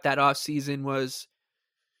memory about that off season was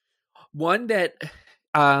one that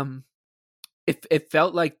it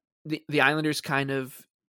felt like the Islanders kind of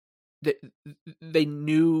they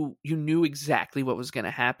knew exactly what was going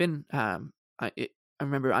to happen. I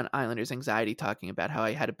remember on Islanders Anxiety talking about how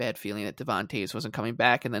I had a bad feeling that Devon Toews wasn't coming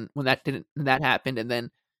back, and then when that happened, and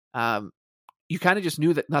then you kind of just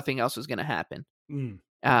knew that nothing else was going to happen.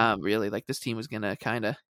 Really, like this team was going to kind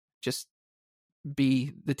of just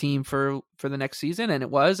be the team for the next season, and it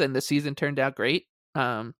was, and the season turned out great.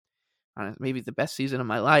 Maybe the best season of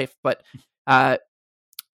my life, but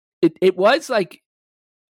it was like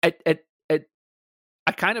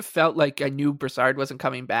I kind of felt like I knew Brassard wasn't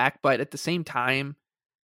coming back, but at the same time,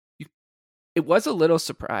 it was a little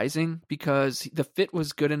surprising because the fit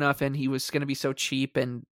was good enough and he was going to be so cheap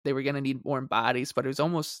and they were going to need more bodies, but it was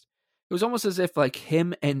almost as if like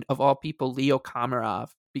him and of all people, Leo Komarov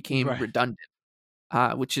became redundant,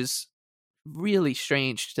 which is really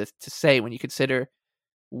strange to say when you consider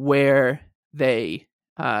where their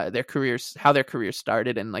careers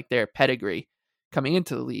started and like their pedigree coming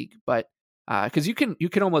into the league. But because you can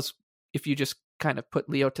almost, if you just kind of put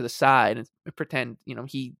Leo to the side and pretend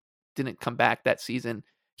he didn't come back that season,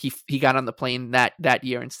 he got on the plane that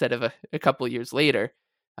year instead of a couple of years later.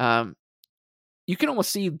 You can almost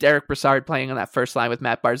see Derick Brassard playing on that first line with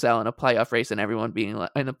Matt Barzal in a playoff race and everyone being like,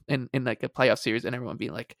 in like a playoff series and everyone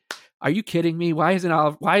being like, are you kidding me? Why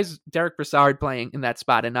is Derick Brassard playing in that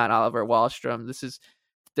spot and not Oliver Wahlstrom? This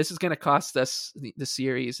is going to cost us the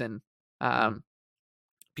series. And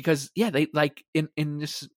because they like in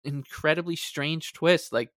this incredibly strange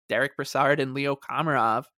twist, like Derick Brassard and Leo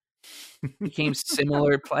Komarov became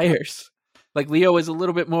similar players. Like Leo was a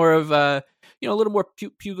little bit more of a little more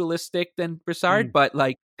pugilistic than Brassard, but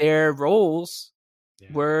like their roles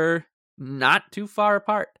were not too far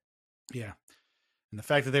apart. Yeah. And the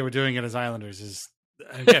fact that they were doing it as Islanders is,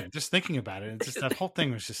 again, just thinking about it, just that whole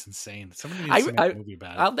thing was just insane. Somebody needs to make a movie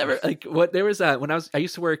about it. I'll never there was when I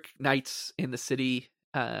used to work nights in the city,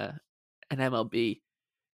 an MLB,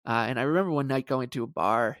 and I remember one night going to a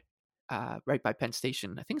bar right by Penn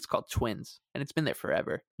Station. I think it's called Twins, and it's been there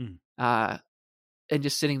forever. And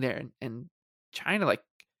just sitting there and trying to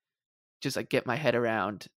just get my head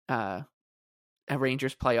around a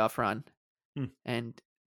Rangers playoff run, and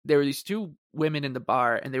there were these two women in the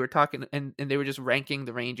bar, and they were talking, and they were just ranking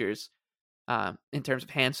the Rangers in terms of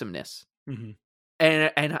handsomeness. And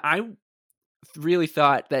I really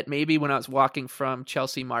thought that maybe when I was walking from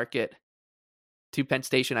Chelsea Market to Penn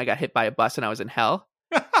Station, I got hit by a bus and I was in hell.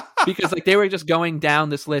 Because they were just going down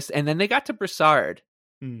this list, and then they got to Brassard.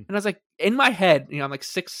 And I was like, in my head, I'm like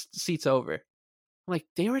 6 seats over. I'm like,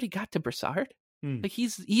 they already got to Brassard? Like,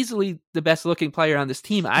 he's easily the best looking player on this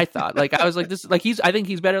team, I thought. Like, I was like, I think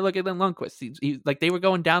he's better looking than Lundqvist. He like, they were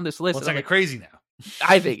going down this list. Well, it's like crazy now.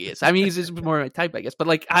 I think he is. I mean, he's just more my type, I guess. But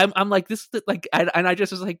like, I'm like, this, like, and I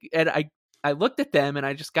just was like, and I looked at them and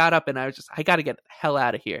I just got up and I got to get the hell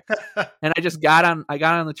out of here. And I just got on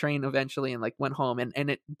the train eventually and like went home, and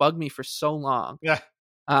it bugged me for so long. Yeah.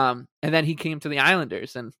 And then he came to the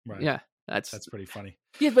Islanders, and that's pretty funny.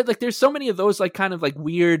 Yeah. But like, there's so many of those like kind of like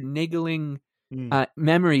weird niggling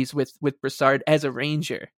memories with Brassard as a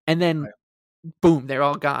Ranger, and then boom, they're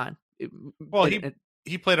all gone. Well,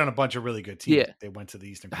 he played on a bunch of really good teams. Yeah. They went to the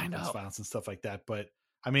Eastern Conference Finals and stuff like that. But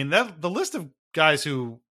I mean, the list of guys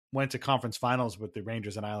who went to conference finals with the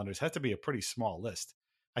Rangers and Islanders has to be a pretty small list.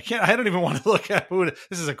 I don't even want to look at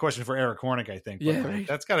this is a question for Eric Hornick, I think. But right.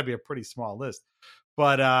 That's got to be a pretty small list.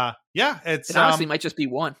 But it honestly might just be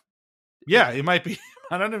one. Yeah, it might be.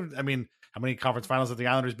 I don't know. I mean, how many conference finals have the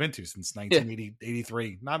Islanders been to since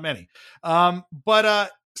 1983? Not many.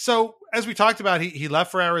 So as we talked about, he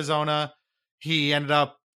left for Arizona. He ended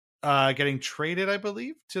up getting traded, I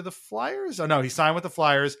believe, to the Flyers. Oh no, he signed with the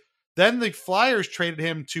Flyers. Then the Flyers traded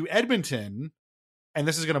him to Edmonton, and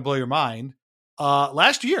this is going to blow your mind,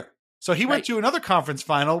 last year. So he went to another conference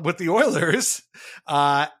final with the Oilers,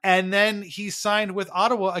 and then he signed with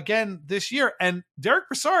Ottawa again this year. And Derick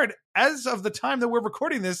Brassard, as of the time that we're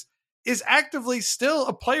recording this, is actively still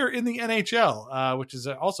a player in the NHL, which is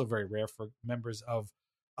also very rare for members of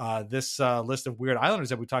this list of weird Islanders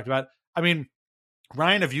that we talked about. I mean,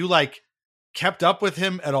 Ryan, have you kept up with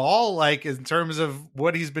him at all, in terms of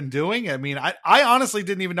what he's been doing? I mean, I honestly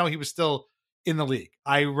didn't even know he was still in the league.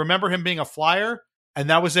 I remember him being a Flyer, and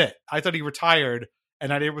that was it. I thought he retired,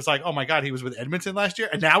 and I was like, oh my God, he was with Edmonton last year,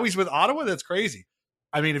 and now he's with Ottawa? That's crazy.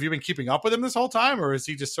 I mean, have you been keeping up with him this whole time, or is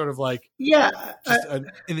he just sort of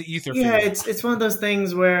in the ether? Yeah, it's one of those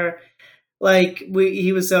things where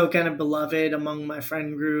he was so kind of beloved among my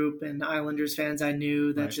friend group and Islanders fans I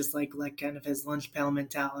knew that just like kind of his lunch pail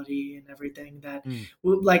mentality and everything that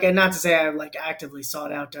and not to say I actively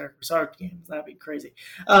sought out Derick Brassard games, that'd be crazy.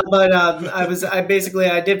 But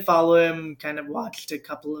I did follow him, kind of watched a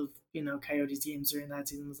couple of Coyotes games during that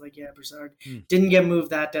season. Was like, yeah, Brassard didn't get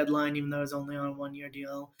moved that deadline, even though it was only on a 1-year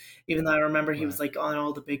deal. Even though I remember he was on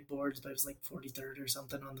all the big boards, but it was 43rd or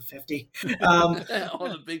something on the 50. All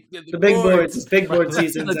the big boards, his big board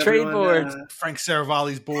seasons. The trade boards. Frank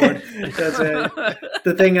Saravalli's board. That's it.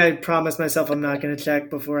 The thing I promised myself I'm not going to check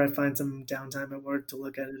before I find some downtime at work to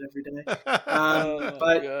look at it every day.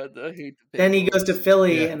 God, I hate then he goes to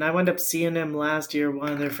Philly, and I wound up seeing him last year,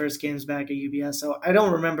 one of their first games back at UBS. So I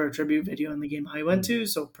don't remember a tribute video in the game I went to,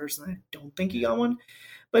 so personally I don't think he got one.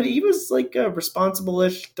 But he was like a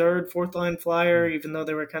responsible-ish third, fourth line flyer, even though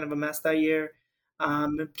they were kind of a mess that year.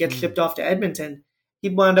 Gets shipped off to Edmonton. He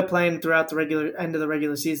wound up playing throughout the end of the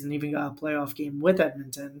regular season, even got a playoff game with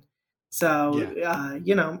Edmonton. So,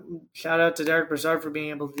 shout out to Derick Brassard for being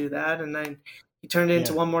able to do that. And then he turned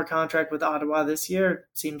into one more contract with Ottawa this year.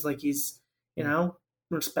 Seems like he's,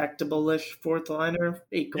 respectable-ish fourth liner,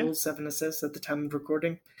 8 goals, 7 assists at the time of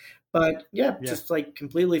recording. But just like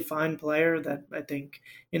completely fine player that I think,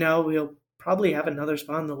 we'll probably have another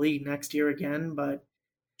spot in the league next year again. But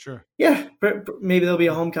sure. Yeah, maybe there'll be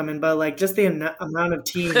a homecoming, but like just the amount of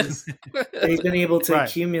teams that he's been able to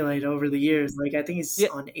accumulate over the years. Like I think he's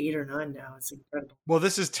on 8 or 9 now. It's incredible. Well,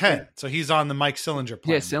 this is 10, so he's on the Mike Sillinger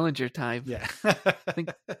plan. Yeah, Sillinger time. Yeah. I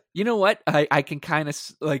think, you know what? I can kind of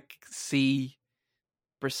like see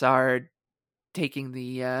Brassard taking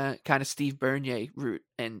the kind of Steve Bernier route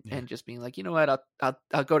and just being like, you know what?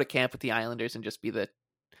 I'll go to camp with the Islanders and just be the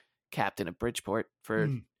captain of Bridgeport for.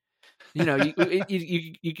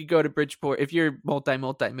 You could go to Bridgeport if you're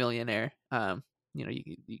multi-millionaire.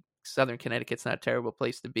 Southern Connecticut's not a terrible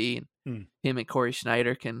place to be, and him and Corey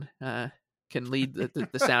Schneider can lead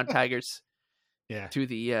the Sound Tigers to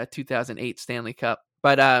the 2008 Stanley Cup.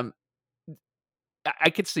 But I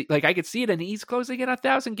could see it, and he's closing in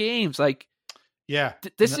 1,000 games. Like,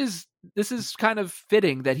 this is kind of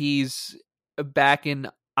fitting that he's back in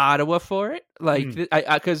Ottawa for it. Like,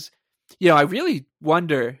 because. I really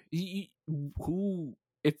wonder who,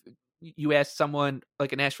 if you ask someone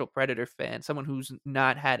like a Nashville Predator fan, someone who's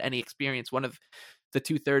not had any experience, one of the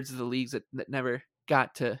 2/3 of the leagues that never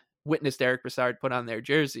got to witness Derick Brassard put on their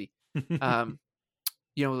jersey. What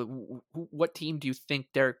team do you think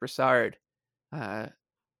Derick Brassard,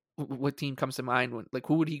 what team comes to mind when, like,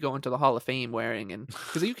 who would he go into the Hall of Fame wearing? And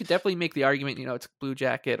because you could definitely make the argument, it's Blue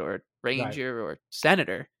Jacket or Ranger or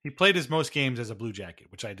Senator. He played his most games as a Blue Jacket,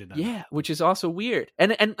 which I did not. Yeah, which is also weird.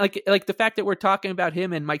 And like the fact that we're talking about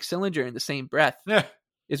him and Mike Sillinger in the same breath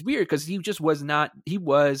is weird because he just was not. He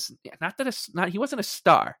was he wasn't a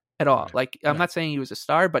star at all. Right. Like I'm not saying he was a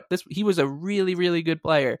star, but he was a really, really good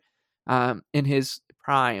player in his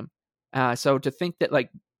prime. So to think that like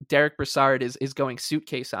Derick Brassard is going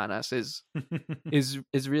suitcase on us is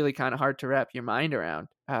really kind of hard to wrap your mind around.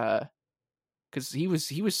 Because he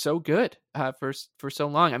was so good for so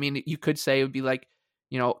long. I mean, you could say it would be like,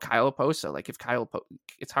 Kyle Oposo. Like if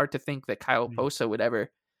it's hard to think that Kyle Oposo would ever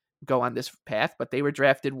go on this path, but they were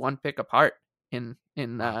drafted 1 pick apart in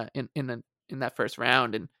that first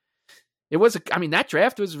round, and it was. That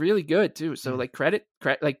draft was really good too. So like credit,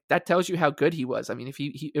 like that tells you how good he was. I mean, if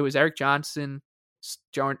it was Eric Johnson,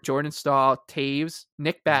 Jordan Stahl, Taves,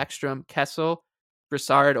 Nick Backstrom, Kessel,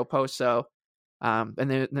 Brassard, Oposo. And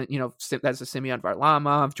then that's the Semyon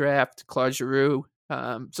Varlamov draft, Claude Giroux.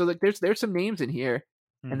 So like there's some names in here,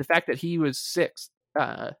 and the fact that he was 6th,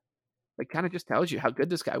 like kind of just tells you how good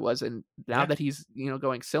this guy was. And now that he's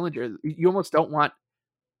going Sillinger, you almost don't want.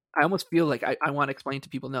 I almost feel like I want to explain to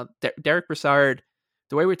people now. Derick Brassard,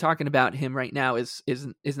 the way we're talking about him right now is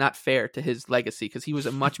not fair to his legacy because he was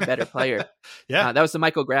a much better player. That was the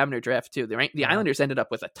Michael Grabner draft too. The Islanders ended up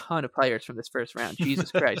with a ton of players from this first round.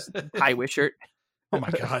 Jesus Christ, High Wishart. Oh my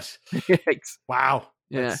gosh! Yikes. Wow.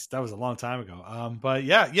 Yeah, that was a long time ago. But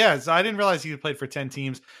so I didn't realize he played for 10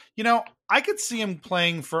 teams. I could see him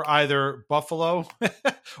playing for either Buffalo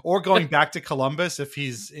or going back to Columbus if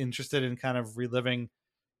he's interested in kind of reliving,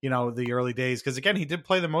 the early days. Because again, he did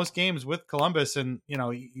play the most games with Columbus, and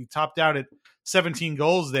he topped out at 17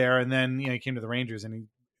 goals there, and then he came to the Rangers and he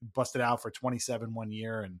busted out for 27 one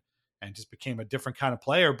year and just became a different kind of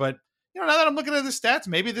player. But now that I'm looking at his stats,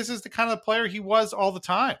 maybe this is the kind of player he was all the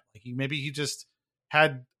time. Like maybe he just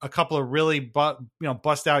had a couple of really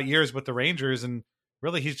bust out years with the Rangers, and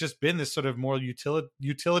really he's just been this sort of more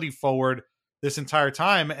utility forward this entire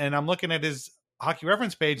time. And I'm looking at his hockey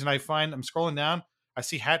reference page, and I'm scrolling down, I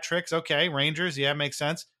see hat tricks. Okay, Rangers, makes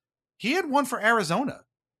sense. He had one for Arizona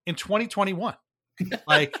in 2021.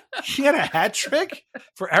 Like he had a hat trick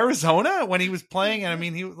for Arizona when he was playing.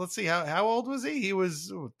 And let's see, how old was he? He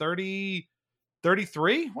was 30,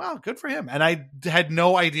 33. Wow, good for him. And I had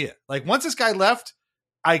no idea. Like once this guy left,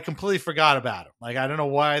 I completely forgot about him. Like I don't know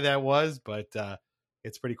why that was, but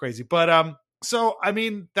it's pretty crazy. But so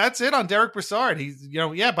that's it on Derick Brassard. He's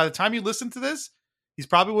by the time you listen to this, he's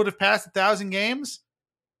probably would have passed 1,000 games.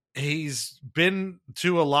 He's been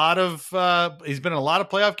to a lot of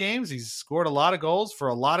playoff games. He's scored a lot of goals for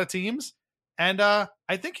a lot of teams. And I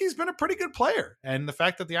think he's been a pretty good player. And the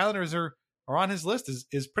fact that the Islanders are on his list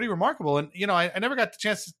is pretty remarkable. And, I never got the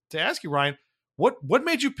chance to ask you, Ryan, what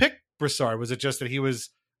made you pick Brassard? Was it just that he was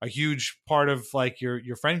a huge part of like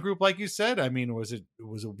your friend group, like you said? I mean, was it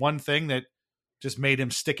one thing that just made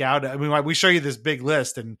him stick out? I mean, we show you this big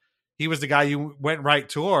list, and he was the guy you went right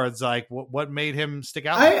towards. Like, what made him stick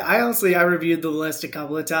out? I honestly, I reviewed the list a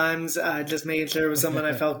couple of times, just making sure it was someone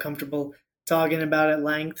I felt comfortable talking about at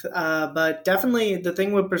length. But definitely the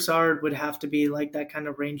thing with Brassard would have to be like that kind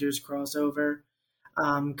of Rangers crossover,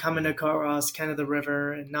 coming across kind of the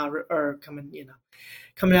river and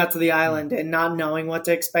coming out to the island and not knowing what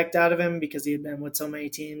to expect out of him because he had been with so many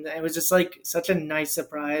teams. It was just like such a nice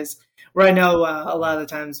surprise. Where I know a lot of the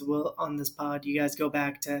times on this pod, you guys go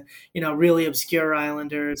back to, really obscure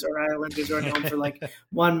Islanders or Islanders who are known for like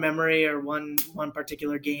one memory or one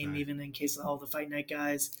particular game, even in case of all the Fight Night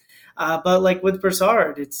guys. But like with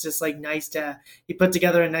Brassard, it's just like nice he put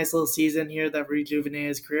together a nice little season here that rejuvenated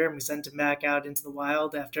his career, and we sent him back out into the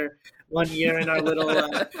wild after 1 year in our little,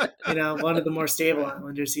 one of the more stable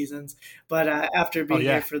Islander seasons. But after being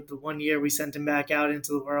here for the 1 year, we sent him back out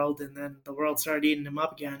into the world, and then the world started eating him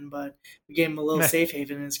up again. But we gave him a little safe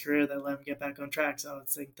haven in his career that let him get back on track. So I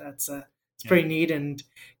think that's it's pretty neat. And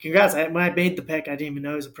congrats. When I made the pick, I didn't even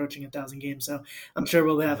know he was approaching 1,000 games. So I'm sure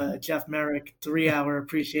we'll have a Jeff Merrick 3-hour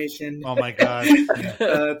appreciation. Oh, my God.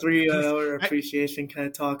 3-hour appreciation kind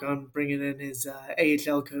of talk on bringing in his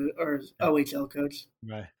AHL coach or OHL coach.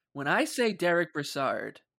 Right. When I say Derick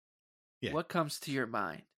Brassard, what comes to your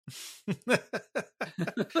mind?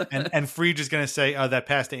 and Fried is going to say that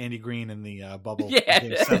pass to Andy Green in the bubble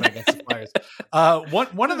Game 7 against the Flyers.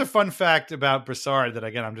 One other fun fact about Brassard that,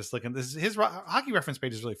 again, I'm just looking, his hockey reference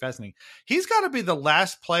page is really fascinating. He's got to be the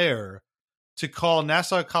last player to call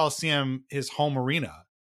Nassau Coliseum his home arena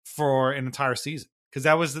for an entire season, because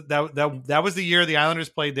that was the year the Islanders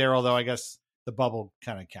played there, although I guess the bubble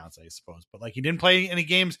kind of counts, I suppose. But like, he didn't play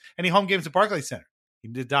any home games at Barclays Center. He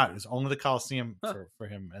did not. It was only the Coliseum for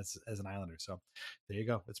him as an Islander. So there you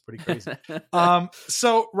go. It's pretty crazy.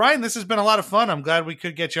 So Ryan, this has been a lot of fun. I'm glad we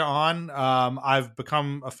could get you on. I've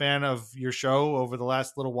become a fan of your show over the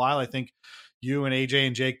last little while. I think you and AJ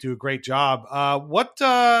and Jake do a great job. Well,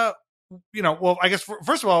 I guess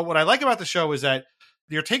first of all, what I like about the show is that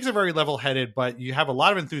your takes are very level-headed, but you have a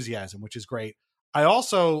lot of enthusiasm, which is great. I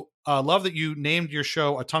also love that you named your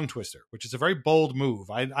show a tongue twister, which is a very bold move.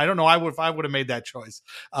 I don't know if I would have made that choice,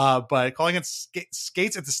 but calling it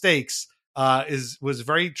Skates at the Stakes was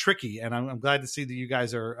very tricky, and I'm glad to see that you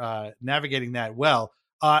guys are navigating that well.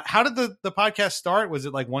 How did the podcast start? Was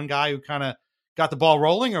it like one guy who kind of got the ball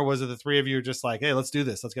rolling, or was it the three of you just like, hey, let's do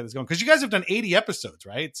this, let's get this going? Because you guys have done 80 episodes,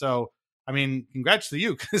 right? So I mean, congrats to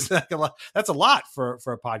you, because that's a lot for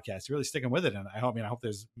a podcast. You're really sticking with it, and I hope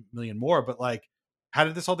there's a million more. But like, how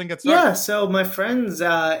did this whole thing get started? Yeah, so my friends,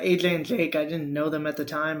 AJ and Jake, I didn't know them at the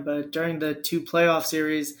time, but during the 2 playoff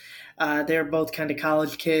series, they were both kind of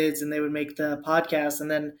college kids, and they would make the podcast. And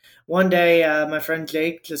then one day, my friend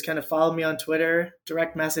Jake just kind of followed me on Twitter,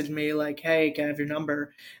 direct messaged me like, hey, can I have your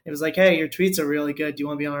number? It was like, hey, your tweets are really good. Do you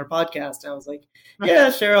want to be on our podcast? And I was like, yeah,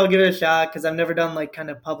 sure, I'll give it a shot, because I've never done like kind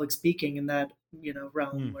of public speaking in that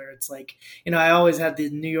realm where it's like, I always had the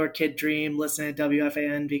New York kid dream, listening to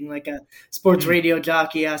WFAN, being like a sports radio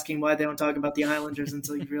jockey, asking why they don't talk about the Islanders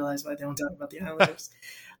until you realize why they don't talk about the Islanders.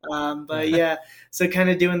 But yeah, so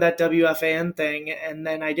kind of doing that WFAN thing. And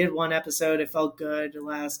then I did one episode. It felt good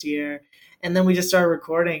last year. And then we just started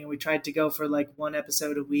recording, and we tried to go for like one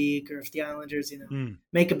episode a week, or if the Islanders,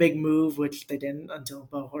 make a big move, which they didn't until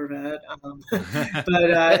Bo Horvat.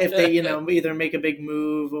 But if they, either make a big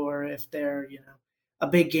move, or if they're, a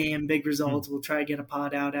big game, big results, we'll try to get a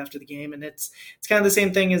pod out after the game. And it's kind of the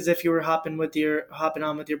same thing as if you were hopping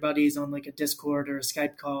on with your buddies on like a Discord or a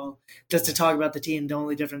Skype call just to talk about the team. The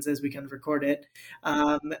only difference is we kind of record it.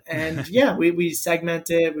 And yeah, we segment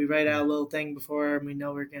it. We write out a little thing before we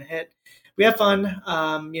know we're going to hit. We have fun.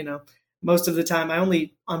 Most of the time, I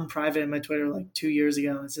only unprivate my Twitter like 2 years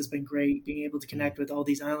ago. It's just been great being able to connect with all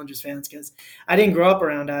these Islanders fans, because I didn't grow up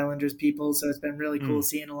around Islanders people. So it's been really cool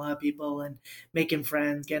seeing a lot of people and making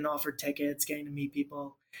friends, getting offered tickets, getting to meet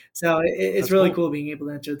people. So it's really cool being able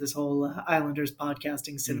to enter this whole Islanders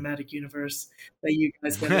podcasting cinematic universe that you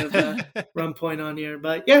guys kind of run point on here.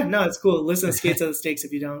 But yeah, no, it's cool. Listen to Skates at the Stakes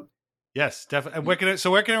if you don't. Yes, definitely. Where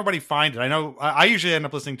can everybody find it? I know I usually end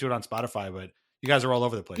up listening to it on Spotify, but you guys are all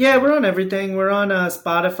over the place. Yeah, we're on everything. We're on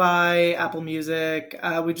Spotify, Apple Music.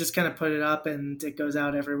 We just kind of put it up, and it goes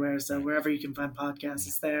out everywhere. So wherever you can find podcasts,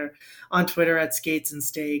 it's there. On Twitter at Skates and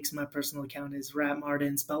Stakes. My personal account is Rat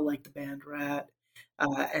Martin, spelled like the band Rat.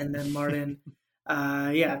 And then Martin.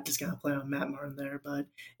 Just kind of play on Matt Martin there. But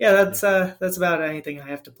yeah, that's about anything I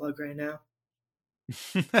have to plug right now.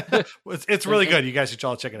 It's really good. You guys should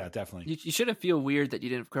all check it out. Definitely. You shouldn't feel weird that you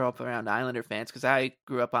didn't grow up around Islander fans, because I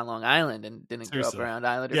grew up on Long Island and didn't Seriously. grow up around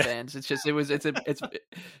Islander fans. It's just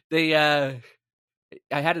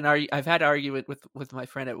I've had an argument with my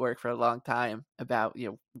friend at work for a long time about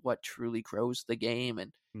what truly grows the game,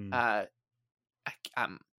 and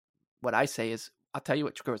what I say is, I'll tell you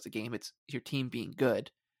what grows the game. It's your team being good.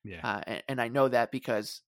 Yeah. And I know that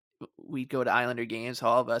because we go to Islander games,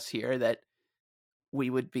 all of us here, that we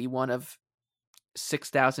would be one of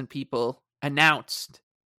 6,000 people announced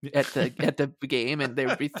at the game, and there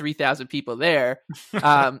would be 3,000 people there.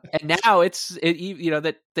 And now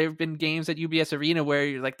that there have been games at UBS Arena where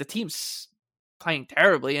you're like, the team's playing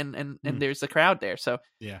terribly, and there's the crowd there. So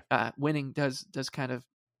winning does kind of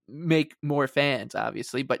make more fans,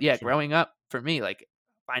 obviously. But yeah, growing up for me, like,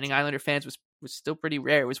 finding Islander fans was still pretty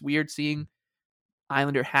rare. It was weird seeing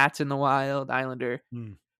Islander hats in the wild. Islander.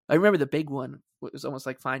 I remember the big one. It was almost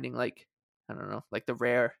like finding, like, I don't know, like the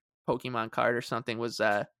rare Pokemon card or something, was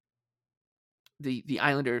the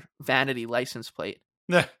Islander vanity license plate.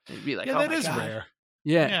 Yeah, it'd be like, that is rare.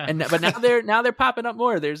 Yeah. And but now they're popping up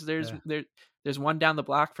more. There's one down the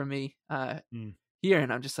block from me here,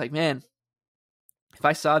 and I'm just like, man, if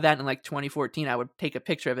I saw that in like 2014, I would take a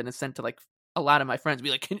picture of it and send to like a lot of my friends, be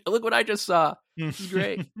like, look what I just saw. This is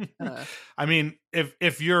great. I mean,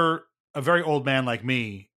 if you're a very old man like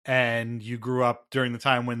me, and you grew up during the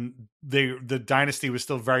time when the dynasty was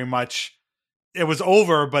still very much, it was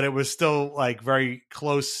over, but it was still like very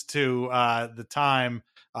close to the time.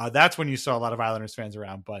 That's when you saw a lot of Islanders fans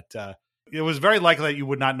around, but it was very likely that you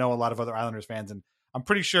would not know a lot of other Islanders fans. And I'm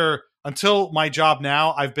pretty sure until my job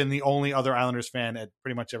now, I've been the only other Islanders fan at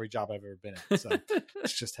pretty much every job I've ever been in. So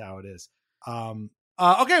it's just how it is.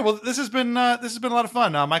 Okay, well, this has been a lot of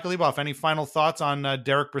fun. Michael Leboff, any final thoughts on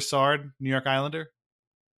Derick Brassard, New York Islander?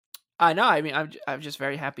 No, I mean, I'm just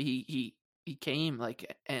very happy he came,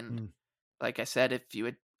 like, and like I said, if you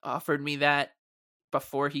had offered me that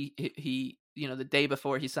before he the day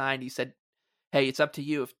before he signed, he said, hey, it's up to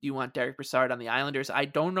you if you want Derick Brassard on the Islanders, I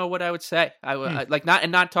don't know what I would say. I would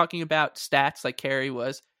not talking about stats like Carey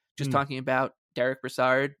was, just talking about Derick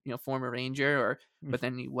Brassard, former Ranger, but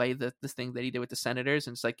then you weigh the thing that he did with the Senators,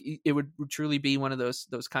 and it's like, it would truly be one of those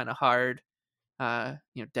kind of hard,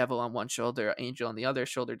 devil on one shoulder, angel on the other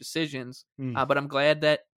shoulder decisions. But I'm glad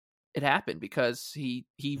that it happened, because he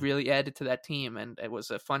really added to that team, and it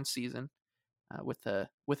was a fun season with a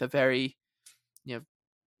very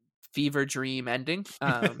fever dream ending.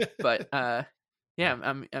 But I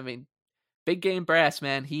mean, big game Brass,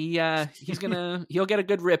 man. He'll get a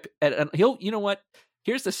good rip at. You know what?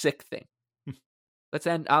 Here's the sick thing. Let's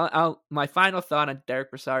end. My final thought on Derick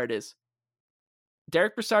Brassard is,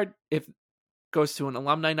 Derick Brassard, if goes to an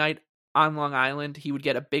alumni night on Long Island, he would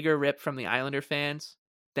get a bigger rip from the Islander fans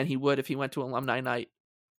than he would if he went to alumni night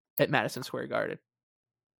at Madison Square Garden.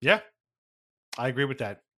 Yeah, I agree with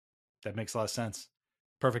that. That makes a lot of sense.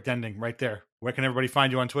 Perfect ending right there. Where can everybody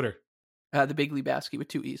find you on Twitter? The Big Lebowski with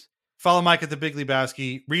 2 E's. Follow Mike at the Big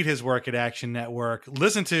Lebowski. Read his work at Action Network.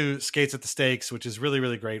 Listen to Skates at the Stakes, which is really,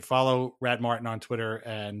 really great. Follow Rad Martin on Twitter,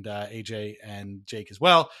 and AJ and Jake as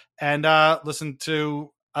well. And listen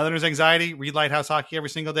to Islanders Anxiety. Read Lighthouse Hockey every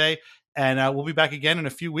single day. And we'll be back again in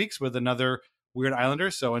a few weeks with another Weird Islander.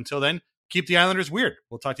 So until then, keep the Islanders weird.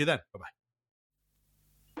 We'll talk to you then. Bye-bye.